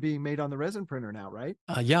parts, are being made on the resin printer now, right?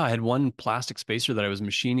 Yeah, I had one plastic spacer that I was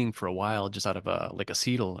machining for a while, just out of like a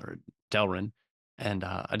Seidel or Delrin, and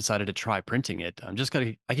I decided to try printing it. I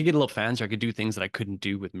could get a little fancier. I could do things that I couldn't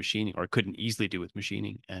do with machining, or couldn't easily do with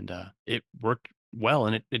machining, and it worked well.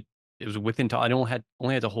 And it was within. I only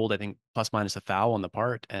had to hold, I think, plus minus a thou on the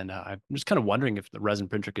part, and I'm just kind of wondering if the resin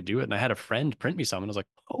printer could do it. And I had a friend print me some, and I was like,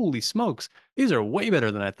 "Holy smokes, these are way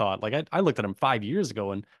better than I thought." Like I looked at them 5 years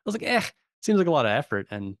ago, and I was like, seems like a lot of effort.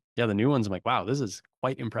 And yeah, the new ones, I'm like, wow, this is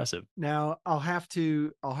quite impressive. Now I'll have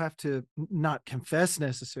to not confess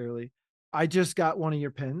necessarily. I just got one of your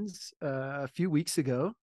pens a few weeks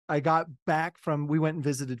ago. I got back we went and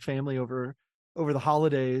visited family over the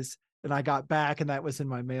holidays, and I got back, and that was in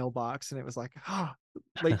my mailbox, and it was like,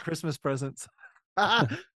 late Christmas presents. But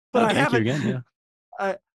I Thank you haven't, again.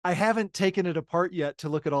 Yeah. I haven't taken it apart yet to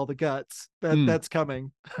look at all the guts. That's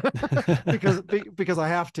coming because I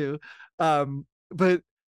have to. But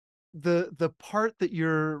the part that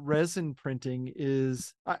you're resin printing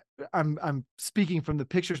is, I'm speaking from the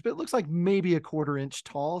pictures, but it looks like maybe a 1/4 inch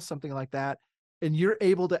tall, something like that. And you're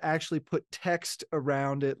able to actually put text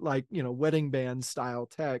around it, like, wedding band style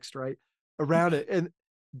text, right, around it. And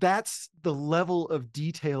that's the level of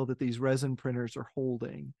detail that these resin printers are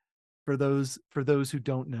holding. For those who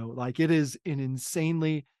don't know, like, it is an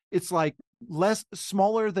insanely, it's like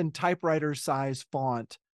smaller than typewriter size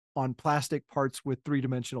font on plastic parts with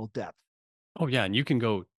 3-dimensional depth. Oh yeah, and you can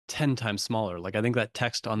go 10 times smaller. Like I think that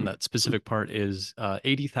text on that specific part is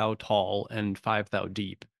 80 thou tall and 5 thou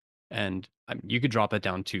deep, and you could drop it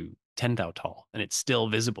down to 10 thou tall, and it's still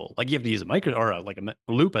visible. Like you have to use a micro or a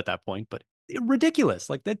loop at that point, but ridiculous.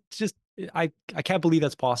 Like that's just I can't believe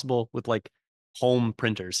that's possible with like home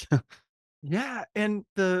printers. Yeah, and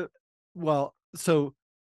so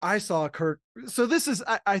I saw Curt. So this is,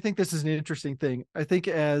 I think this is an interesting thing. I think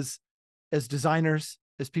as designers,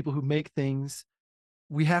 as people who make things,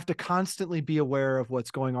 we have to constantly be aware of what's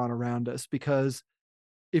going on around us, because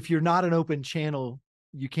if you're not an open channel,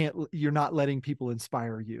 you're not letting people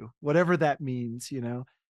inspire you, whatever that means,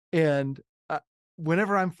 And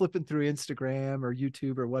whenever I'm flipping through Instagram or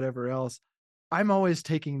YouTube or whatever else, I'm always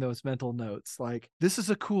taking those mental notes. Like, this is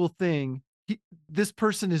a cool thing. This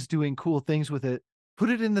person is doing cool things with it. Put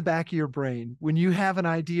it in the back of your brain. When you have an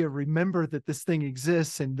idea, remember that this thing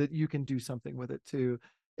exists and that you can do something with it too.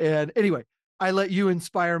 And anyway, I let you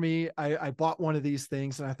inspire me. I bought one of these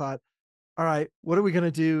things, and I thought, all right, what are we going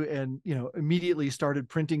to do? And, immediately started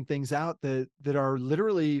printing things out that are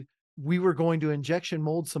literally, we were going to injection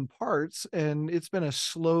mold some parts, and it's been a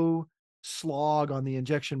slow slog on the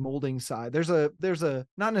injection molding side. There's a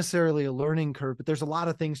not necessarily a learning curve, but there's a lot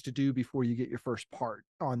of things to do before you get your first part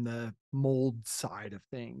on the mold side of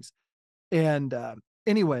things. And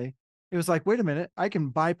anyway, it was like, wait a minute, I can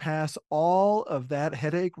bypass all of that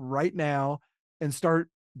headache right now and start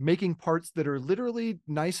making parts that are literally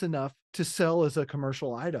nice enough to sell as a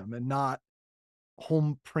commercial item and not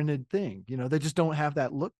home printed thing. They just don't have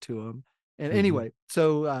that look to them. And anyway,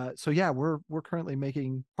 so yeah, we're currently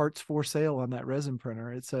making parts for sale on that resin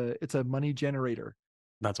printer. It's a money generator.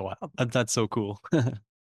 That's wild. That's so cool.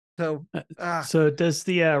 So does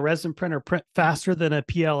the resin printer print faster than a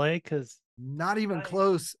PLA? Because not even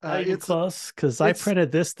close. It's close, because I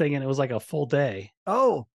printed this thing and it was like a full day.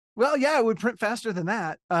 Oh, well, yeah, it would print faster than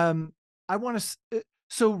that. I want to.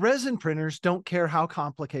 So resin printers don't care how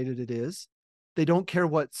complicated it is. They don't care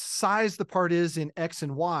what size the part is in X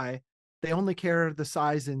and Y. They only care the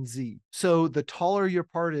size in Z. So the taller your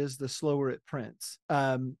part is, the slower it prints.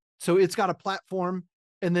 So it's got a platform,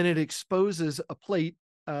 and then it exposes a plate.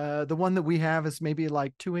 The one that we have is maybe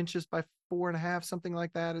like 2 inches by 4.5, something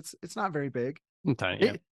like that. It's not very big. Tiny,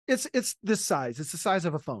 yeah. It's this size. It's the size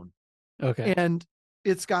of a phone. Okay. And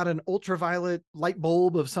it's got an ultraviolet light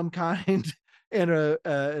bulb of some kind and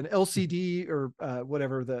an LCD or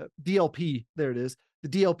whatever, the DLP. There it is. The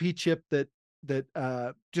DLP chip that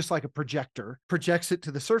just like a projector projects it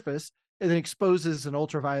to the surface and then exposes an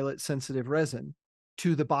ultraviolet sensitive resin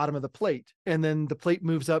to the bottom of the plate. And then the plate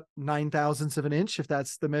moves up 9/1000ths of an inch, if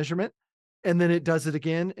that's the measurement. And then it does it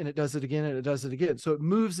again, and it does it again, and it does it again. So it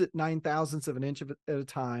moves at 9/1000ths of an inch at a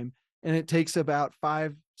time. And it takes about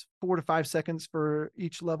 4 to 5 seconds for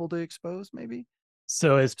each level to expose, maybe.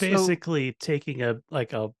 So it's basically taking a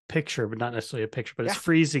picture, but not necessarily a picture, but it's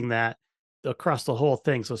freezing that across the whole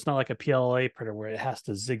thing. So it's not like a PLA printer where it has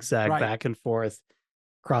to zigzag back and forth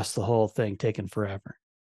across the whole thing, taking forever.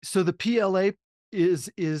 So the PLA is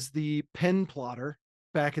the pen plotter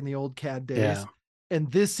back in the old CAD days. Yeah. And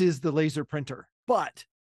this is the laser printer, but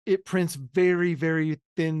it prints very, very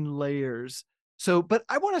thin layers. So, but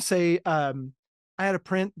I want to say, I had a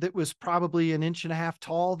print that was probably 1.5 inches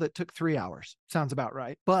tall that took 3 hours. Sounds about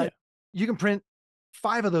right. But you can print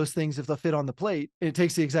 5 of those things if they'll fit on the plate. It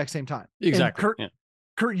takes the exact same time. Exactly.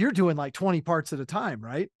 Kurt, you're doing like 20 parts at a time,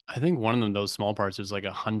 right? I think one of them, those small parts, is like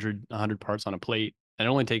 100 parts on a plate, and it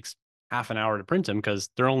only takes half an hour to print them because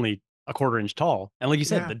they're only 1/4 inch tall. And like you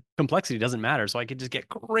said, the complexity doesn't matter. So I could just get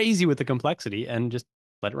crazy with the complexity and just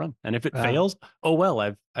let it run. And if it fails, oh well,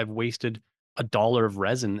 I've wasted $1 of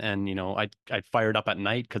resin, and I fired up at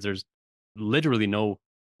night because there's literally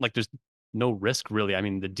there's no risk really. I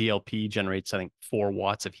mean, the DLP generates, I think, 4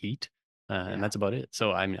 watts of heat, and that's about it.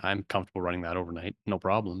 So I'm comfortable running that overnight, no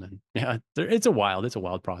problem. And it's a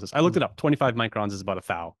wild process. I looked it up. 25 microns is about a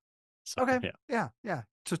thou. So, okay. Yeah.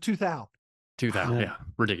 So 2 thou. 2 thou. Yeah.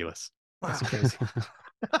 Ridiculous. Wow. That's crazy.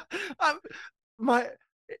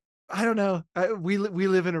 I don't know. We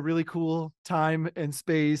live in a really cool time and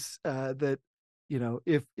space that,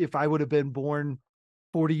 if I would have been born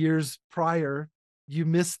 40 years prior, you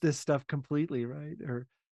miss this stuff completely, right? Or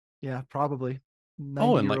probably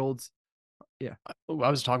 90-year-olds. I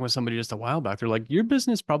was talking with somebody just a while back. They're like, your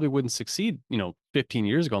business probably wouldn't succeed, 15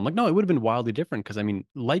 years ago. I'm like, no, it would have been wildly different. Cause I mean,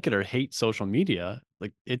 like it or hate social media,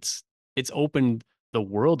 like it's opened the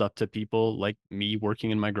world up to people like me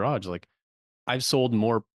working in my garage. Like I've sold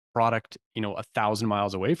more product, 1,000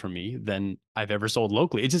 miles away from me than I've ever sold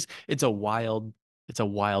locally. It's a wild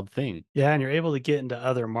thing. Yeah. And you're able to get into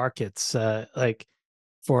other markets. Like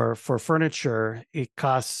for furniture, it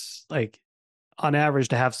costs like on average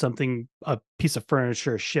to have a piece of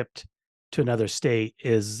furniture shipped to another state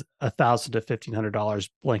is $1,000 to $1,500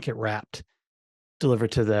 blanket wrapped,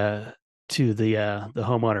 delivered to the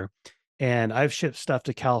homeowner. And I've shipped stuff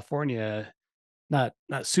to California, not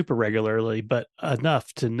super regularly, but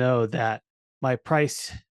enough to know that my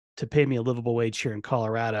price to pay me a livable wage here in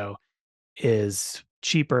Colorado is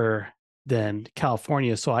cheaper than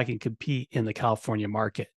California, so I can compete in the California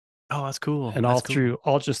market. Oh, that's cool. And all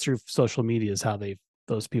just through social media is how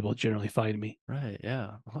those people generally find me. Right.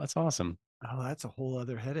 Yeah. Well, that's awesome. Oh, that's a whole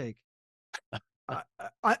other headache.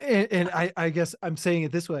 I guess I'm saying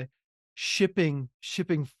it this way: shipping,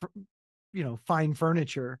 fine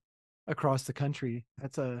furniture across the country.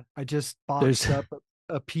 I just boxed up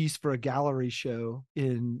a piece for a gallery show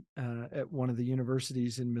at one of the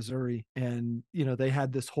universities in Missouri, and they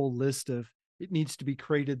had this whole list of, it needs to be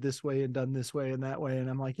crated this way and done this way and that way. And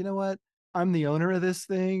I'm like, you know what? I'm the owner of this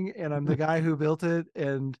thing, and I'm the guy who built it,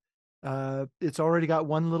 and it's already got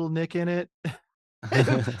one little nick in it.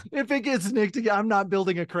 If it gets nicked again, I'm not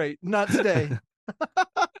building a crate. Not today.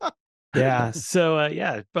 Yeah. So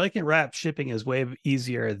blanket wrap shipping is way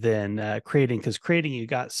easier than crating, because crating, you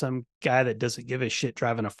got some guy that doesn't give a shit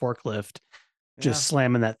driving a forklift, just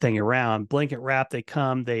slamming that thing around. Blanket wrap, they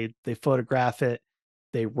come, they photograph it,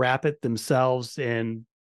 they wrap it themselves in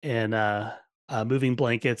moving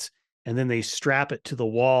blankets, and then they strap it to the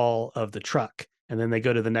wall of the truck. And then they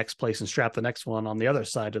go to the next place and strap the next one on the other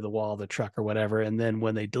side of the wall of the truck or whatever. And then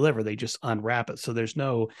when they deliver, they just unwrap it. So there's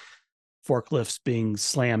no forklifts being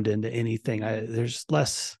slammed into anything. There's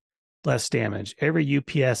less damage. Every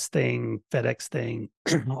UPS thing, FedEx thing,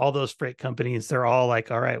 all those freight companies, they're all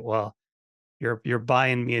like, all right, well, you're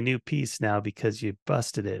buying me a new piece now because you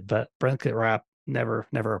busted it. But blanket wrap, never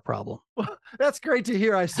a problem. Well, that's great to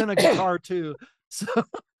hear. I sent a guitar too. So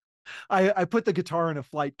I put the guitar in a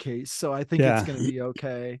flight case, so I think it's Yeah. going to be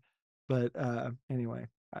okay. But anyway,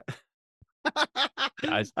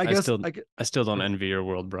 Yeah, I I guess still I, gue- I still don't envy your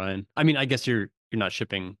world, Brian. I mean, I guess you're not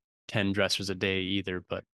shipping 10 dressers a day either,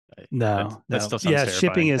 but No, that no. still sounds Yeah,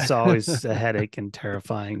 shipping terrifying. is always a headache and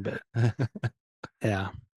terrifying, but yeah.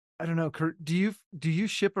 I don't know, Curt. Do you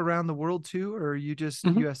ship around the world too, or are you just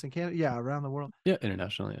Mhm. U.S. and Canada? Yeah, around the world. Yeah,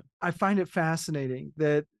 international. Yeah. I find it fascinating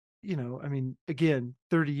that, I mean, again,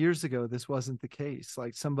 30 years ago, this wasn't the case.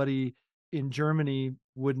 Like somebody in Germany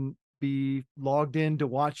wouldn't be logged in to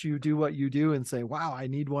watch you do what you do and say, wow, I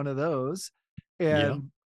need one of those. Yeah.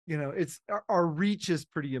 And, it's our reach is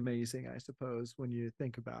pretty amazing, I suppose, when you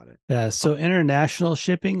think about it. Yeah. So international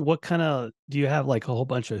shipping, what kind of do you have like a whole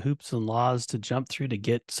bunch of hoops and laws to jump through to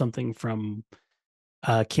get something from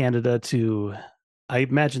Canada to, I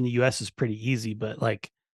imagine the US is pretty easy, but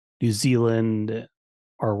like New Zealand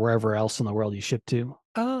or wherever else in the world you ship to?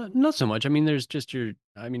 Not so much. I mean, there's just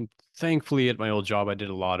thankfully at my old job, I did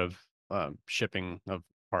a lot of shipping of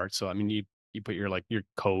parts. So I mean, you put your your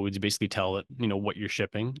codes, you basically tell it, what you're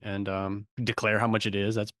shipping and declare how much it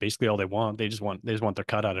is. That's basically all they want. They just want their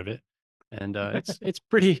cut out of it. And it's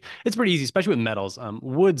pretty easy, especially with metals.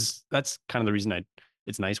 Woods, that's kind of the reason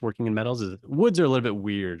it's nice working in metals is woods are a little bit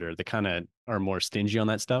weird or they kind of are more stingy on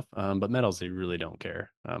that stuff. But metals, they really don't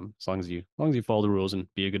care. As long as you follow the rules and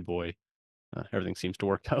be a good boy, everything seems to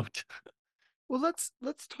work out. Well, let's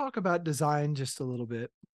talk about design just a little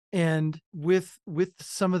bit. And with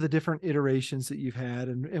some of the different iterations that you've had,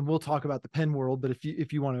 and we'll talk about the pen world, but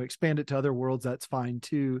if you want to expand it to other worlds, that's fine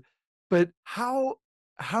too. But how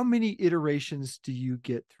many iterations do you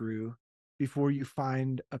get through before you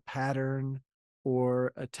find a pattern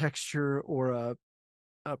or a texture or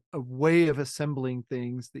a way of assembling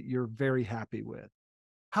things that you're very happy with?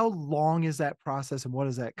 How long is that process and what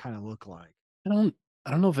does that kind of look like? I don't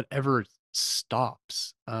I don't know if it ever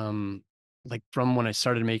stops. Like from when I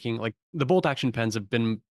started making like the bolt action pens have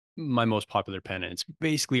been my most popular pen, and it's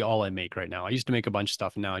basically all I make right now. I used to make a bunch of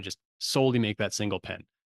stuff, and now I just solely make that single pen.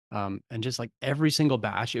 And just like every single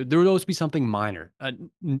batch, there would always be something minor.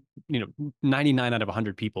 99 out of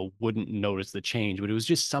 100 people wouldn't notice the change, but it was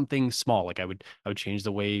just something small. Like I would change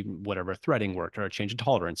the way whatever threading worked, or I'd change a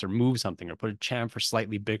tolerance, or move something, or put a chamfer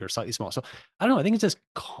slightly big or slightly small. So I don't know. I think it's just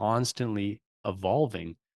constantly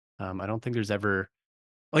evolving. I don't think there's ever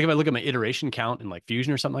like if I look at my iteration count in like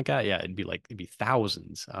Fusion or something like that, yeah, it'd be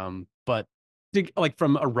thousands. But like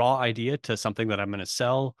from a raw idea to something that I'm going to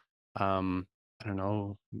sell, I don't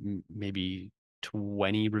know, maybe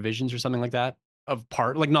 20 revisions or something like that of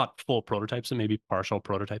part, like not full prototypes and maybe partial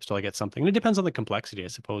prototypes till I get something. And it depends on the complexity, I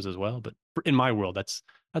suppose, as well. But in my world, that's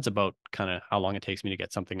about kind of how long it takes me to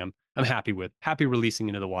get something I'm happy with, happy releasing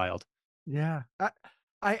into the wild. Yeah.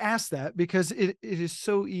 I asked that because it is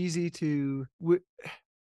so easy to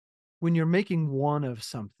when you're making one of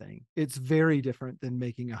something, it's very different than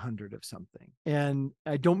making 100 of something. And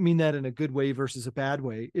I don't mean that in a good way versus a bad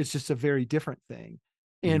way. It's just a very different thing.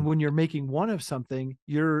 And Mhm. when you're making one of something,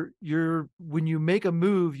 when you make a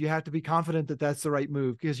move, you have to be confident that that's the right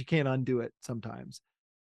move because you can't undo it sometimes.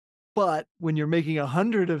 But when you're making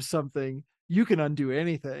 100 of something, you can undo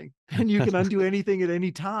anything and you can undo anything at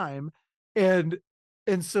any time. And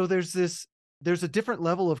so there's a different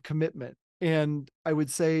level of commitment. And I would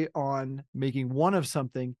say on making one of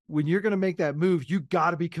something, when you're going to make that move, you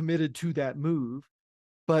got to be committed to that move.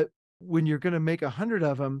 But when you're going to make 100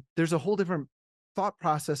 of them, there's a whole different thought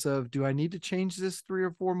process of, do I need to change this 3 or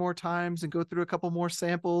 4 more times and go through a couple more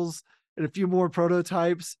samples and a few more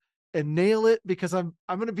prototypes and nail it because I'm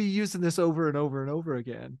going to be using this over and over and over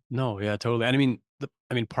again. No, yeah, totally. And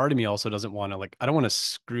I mean, part of me also doesn't want to like, I don't want to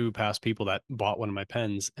screw past people that bought one of my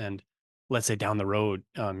pens. And let's say down the road,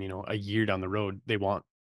 a year down the road, they want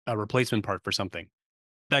a replacement part for something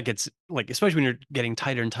that gets like, especially when you're getting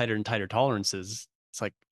tighter and tighter and tighter tolerances. It's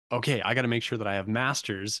like, okay, I got to make sure that I have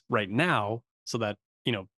masters right now so that,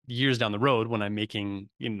 years down the road when I'm making,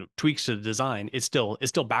 tweaks to the design, it's still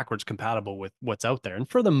backwards compatible with what's out there. And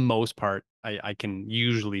for the most part, I can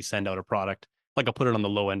usually send out a product like I'll put it on the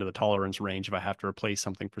low end of the tolerance range if I have to replace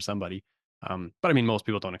something for somebody. But I mean, most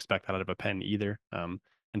people don't expect that out of a pen either. And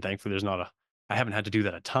thankfully, I haven't had to do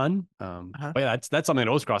that a ton. Uh-huh. But yeah, that's something that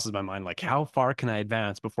always crosses my mind. Like, how far can I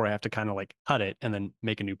advance before I have to kind of like cut it and then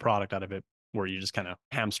make a new product out of it, where you're just kind of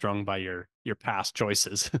hamstrung by your past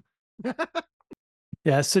choices.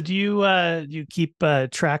 Yeah. So do you keep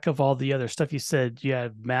track of all the other stuff you said you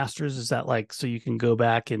had masters? Is that like so you can go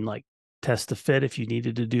back and like test the fit if you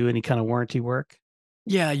needed to do any kind of warranty work?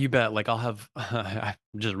 Yeah, you bet. Like I'll have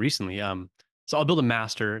just recently, So I'll build a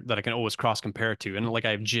master that I can always cross compare to. And like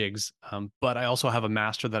I have jigs, but I also have a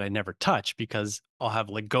master that I never touch because I'll have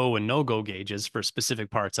like go and no go gauges for specific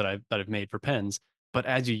parts that I've made for pens. But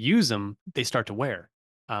as you use them, they start to wear.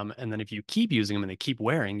 And then if you keep using them and they keep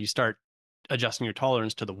wearing, you start adjusting your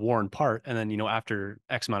tolerance to the worn part. And then, after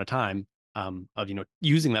X amount of time, of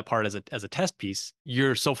using that part as a test piece,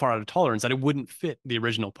 you're so far out of tolerance that it wouldn't fit the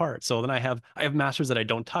original part. So then I have masters that I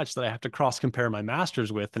don't touch that I have to cross compare my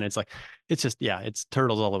masters with, and it's just it's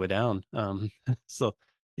turtles all the way down. So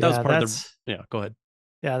that was Yeah, part of the yeah. Go ahead.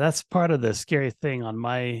 yeah, that's part of the scary thing on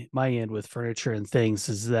my end with furniture and things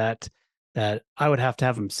is that I would have to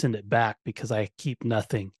have them send it back because I keep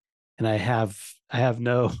nothing, and I have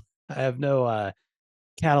no I have no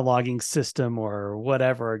cataloging system or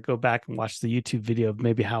whatever. Go back and watch the YouTube video of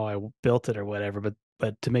maybe how I built it or whatever.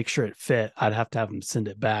 But to make sure it fit, I'd have to have them send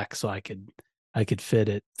it back so I could fit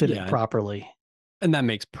it Yeah, properly. and that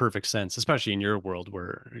makes perfect sense, especially in your world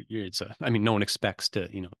where I mean, no one expects to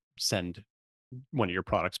send one of your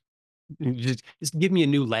products. Just give me a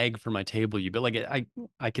new leg for my table, but like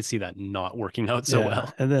I could see that not working out so Yeah,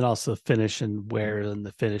 well. and then also finish and wear and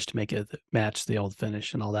the finish to make it match the old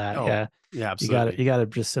finish and all that. Oh Yeah, yeah, you got to absolutely. you got to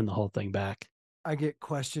just send the whole thing back. I get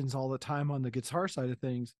questions all the time on the guitar side of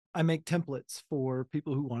things. I make templates for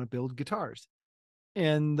people who want to build guitars.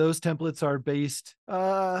 And those templates are based,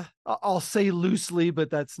 I'll say loosely, but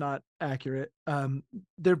that's not accurate.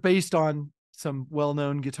 They're based on some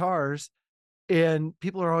well-known guitars. And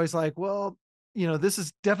people are always like, well, this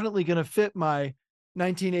is definitely going to fit my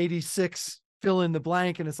 1986 fill in the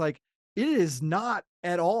blank. And it's like, it is not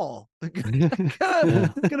at all Yeah.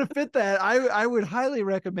 gonna fit that. I would highly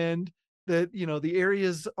recommend that, the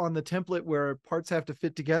areas on the template where parts have to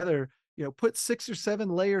fit together, put 6 or 7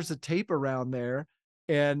 layers of tape around there,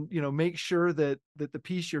 and make sure that the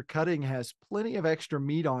piece you're cutting has plenty of extra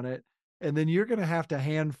meat on it. And then you're going to have to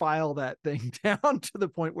hand file that thing down to the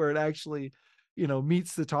point where it actually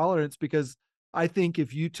meets the tolerance. Because I think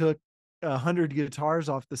if you took 100 guitars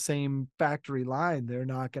off the same factory line, they're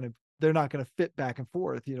not going to fit back and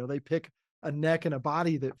forth. They pick a neck and a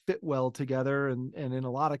body that fit well together, and in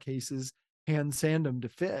a lot of cases hand sand them to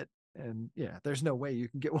fit. And yeah, there's no way you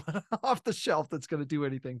can get one off the shelf that's going to do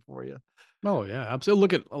anything for you. Oh yeah, absolutely.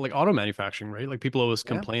 Look at like auto manufacturing, right? Like people always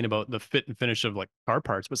Yeah. complain about the fit and finish of like car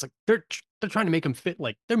parts, but it's like they're trying to make them fit.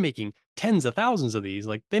 Like they're making tens of thousands of these.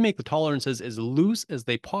 Like they make the tolerances as loose as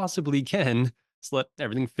they possibly can, so that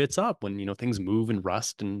everything fits up when things move and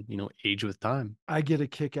rust and age with time. I get a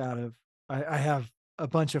kick out of, I have a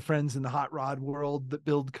bunch of friends in the hot rod world that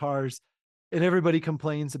build cars, and everybody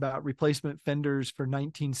complains about replacement fenders for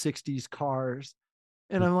 1960s cars.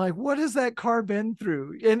 And I'm like, what has that car been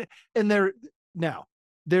through? And now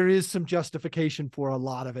there is some justification for a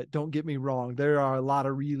lot of it. Don't get me wrong. There are a lot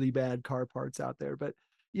of really bad car parts out there, but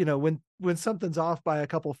when something's off by a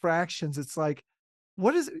couple fractions, it's like,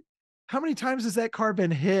 what is it? How many times has that car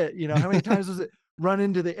been hit? How many times was it run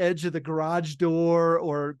into the edge of the garage door,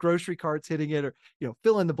 or grocery carts hitting it, or,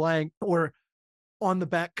 fill in the blank, or on the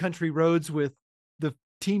back country roads with the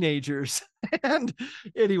teenagers. And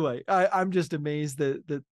anyway, I'm just amazed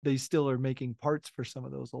that they still are making parts for some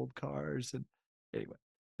of those old cars. And anyway,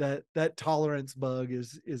 that tolerance bug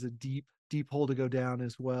is a deep hole to go down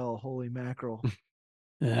as well. Holy mackerel.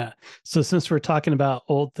 Yeah. So since we're talking about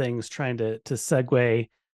old things, trying to segue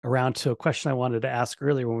around to a question I wanted to ask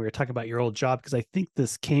earlier when we were talking about your old job, because I think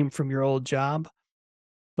this came from your old job.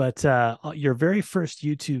 But your very first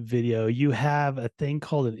YouTube video, you have a thing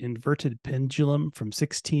called an inverted pendulum from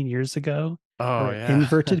 16 years ago, Oh or yeah.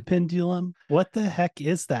 inverted pendulum. What the heck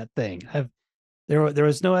is that thing? There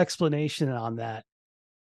was no explanation on that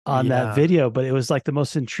Yeah. video, but it was like the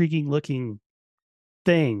most intriguing looking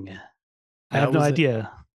thing. I have That no was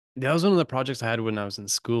idea. That was one of the projects I had when I was in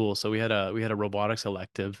school. So we had a robotics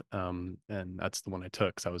elective, and that's the one I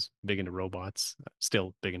took because I was big into robots,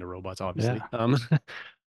 still big into robots, obviously. Yeah.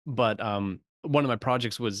 But one of my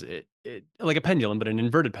projects was like a pendulum, but an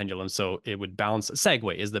inverted pendulum, so it would balance.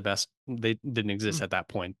 Segway is the best. They didn't exist at that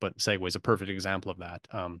point, but Segway is a perfect example of that.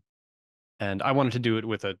 And I wanted to do it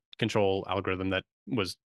with a control algorithm that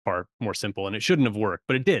was far more simple, and it shouldn't have worked,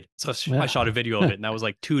 but it did. So I Yeah. shot a video of it, and that was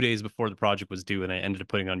like 2 days before the project was due, and I ended up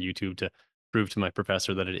putting it on YouTube to prove to my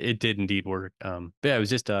professor that it did indeed work. But yeah, it was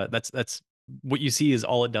just that's what you see is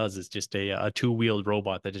all it does is just a two-wheeled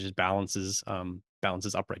robot that just balances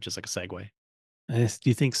upright just like a Segway. Do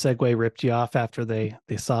you think Segway ripped you off after they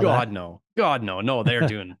saw that? God no, no, they're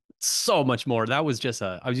doing so much more. That was just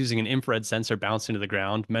I was using an infrared sensor bounced into the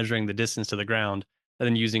ground, measuring the distance to the ground, and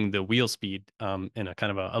then using the wheel speed in a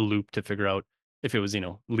kind of a loop to figure out if it was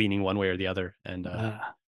leaning one way or the other. And Uh,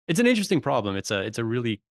 it's an interesting problem. It's a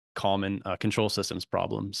really common control systems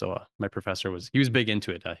problem. So my professor he was big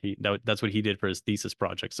into it. That's what he did for his thesis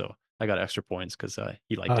project. So I got extra points because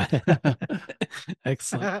he liked it.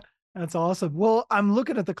 Excellent. That's awesome. Well, I'm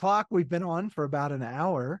looking at the clock. We've been on for about an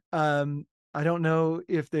hour. I don't know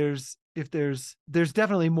if there's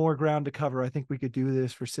definitely more ground to cover. I think we could do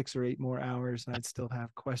this for 6 or 8 more hours, and I'd still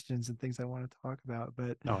have questions and things I want to talk about.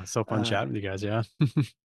 But Oh, it's so fun chatting with you guys. Yeah.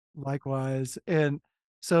 likewise. And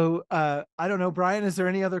so I don't know, Brian, is there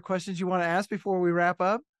any other questions you want to ask before we wrap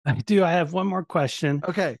up? I do. I have one more question.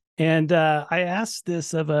 Okay. And I asked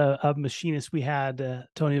this of a machinist we had,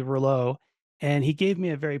 Tony Rouleau, and he gave me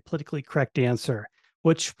a very politically correct answer,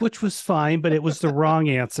 which was fine, but it was the wrong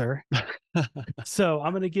answer. So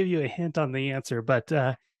I'm going to give you a hint on the answer. But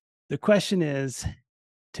the question is,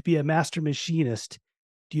 to be a master machinist,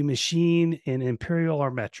 do you machine in imperial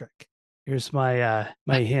or metric? Here's my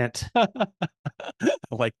hint. I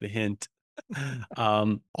like the hint.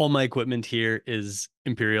 All my equipment here is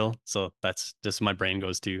imperial, so that's just my brain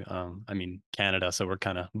goes to. I mean, Canada, so we're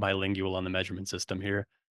kind of bilingual on the measurement system here.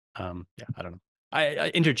 Yeah, I don't know.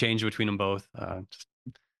 I interchange between them both. I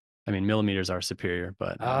mean, millimeters are superior,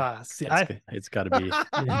 but see, it's got to be.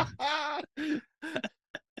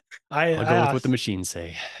 I'll go with what the machines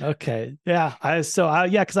say. Okay, yeah.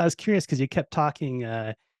 Because I was curious because you kept talking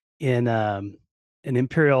in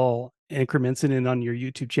imperial increments, and then on your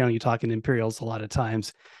YouTube channel you talk in imperials a lot of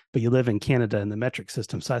times, but you live in Canada in the metric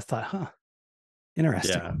system. So I thought,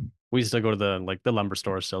 interesting. Yeah, we used to go to the lumber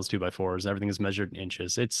store, sells 2x4s. Everything is measured in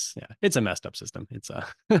inches. It's a messed up system. It's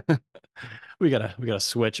we gotta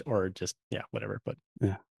switch or just whatever. But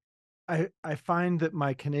yeah, I find that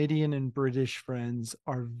my Canadian and British friends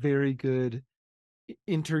are very good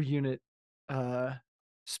inter-unit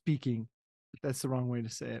speaking. That's the wrong way to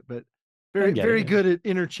say it, but very good at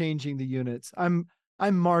interchanging the units. I'm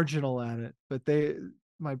marginal at it, but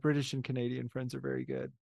my British and Canadian friends are very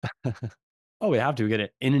good. Oh, we have to get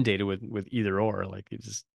it inundated with either or. Like it's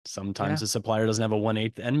just sometimes the supplier doesn't have a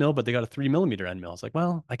 1/8 end mill, but they got a 3mm end mill. It's like,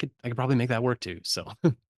 well, I could probably make that work too. So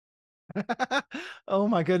oh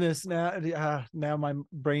my goodness. Now my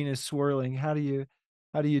brain is swirling. How do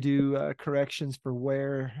you do corrections for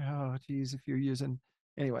wear? Oh geez, if you're using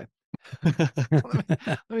anyway.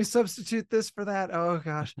 let me substitute this for that. Oh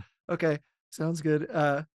gosh. Okay. Sounds good.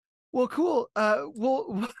 Well, cool.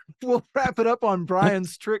 We'll wrap it up on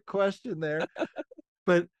Brian's trick question there.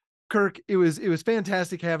 But Kirk, it was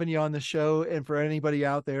fantastic having you on the show. And for anybody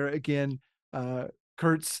out there, again,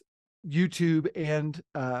 Curt's YouTube and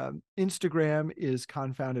Instagram is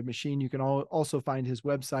Confounded Machine. You can also find his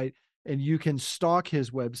website, and you can stalk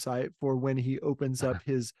his website for when he opens up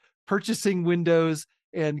his purchasing windows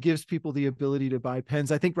and gives people the ability to buy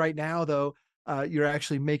pens. I think right now, though, you're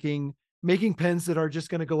actually making pens that are just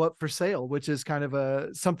going to go up for sale, which is kind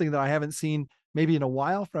of something that I haven't seen maybe in a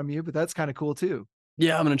while from you, but that's kind of cool too.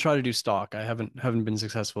 Yeah, I'm gonna try to do stock. I haven't been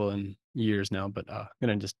successful in years now, but I'm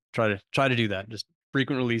gonna just try to do that. Just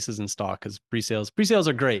frequent releases in stock, because pre-sales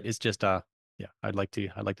are great. It's just I'd like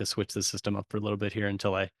to switch the system up for a little bit here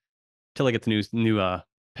until I get the new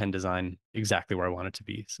pen design exactly where I want it to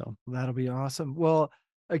be. So that'll be awesome. Well,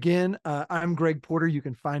 again, I'm Greg Porter. You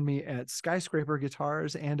can find me at Skyscraper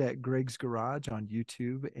Guitars and at Greg's Garage on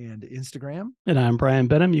YouTube and Instagram. And I'm Brian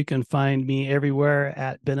Benham. You can find me everywhere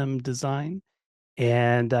at Benham Design.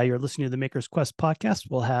 And you're listening to the Maker's Quest podcast.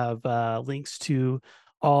 We'll have links to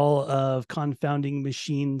all of Confounding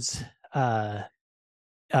Machines,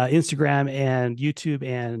 Instagram and YouTube,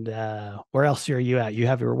 and where else are you at? You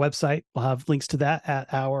have your website. We'll have links to that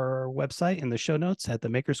at our website in the show notes at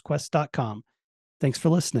themakersquest.com. Thanks for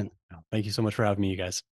listening. thank you so much for having me, you guys.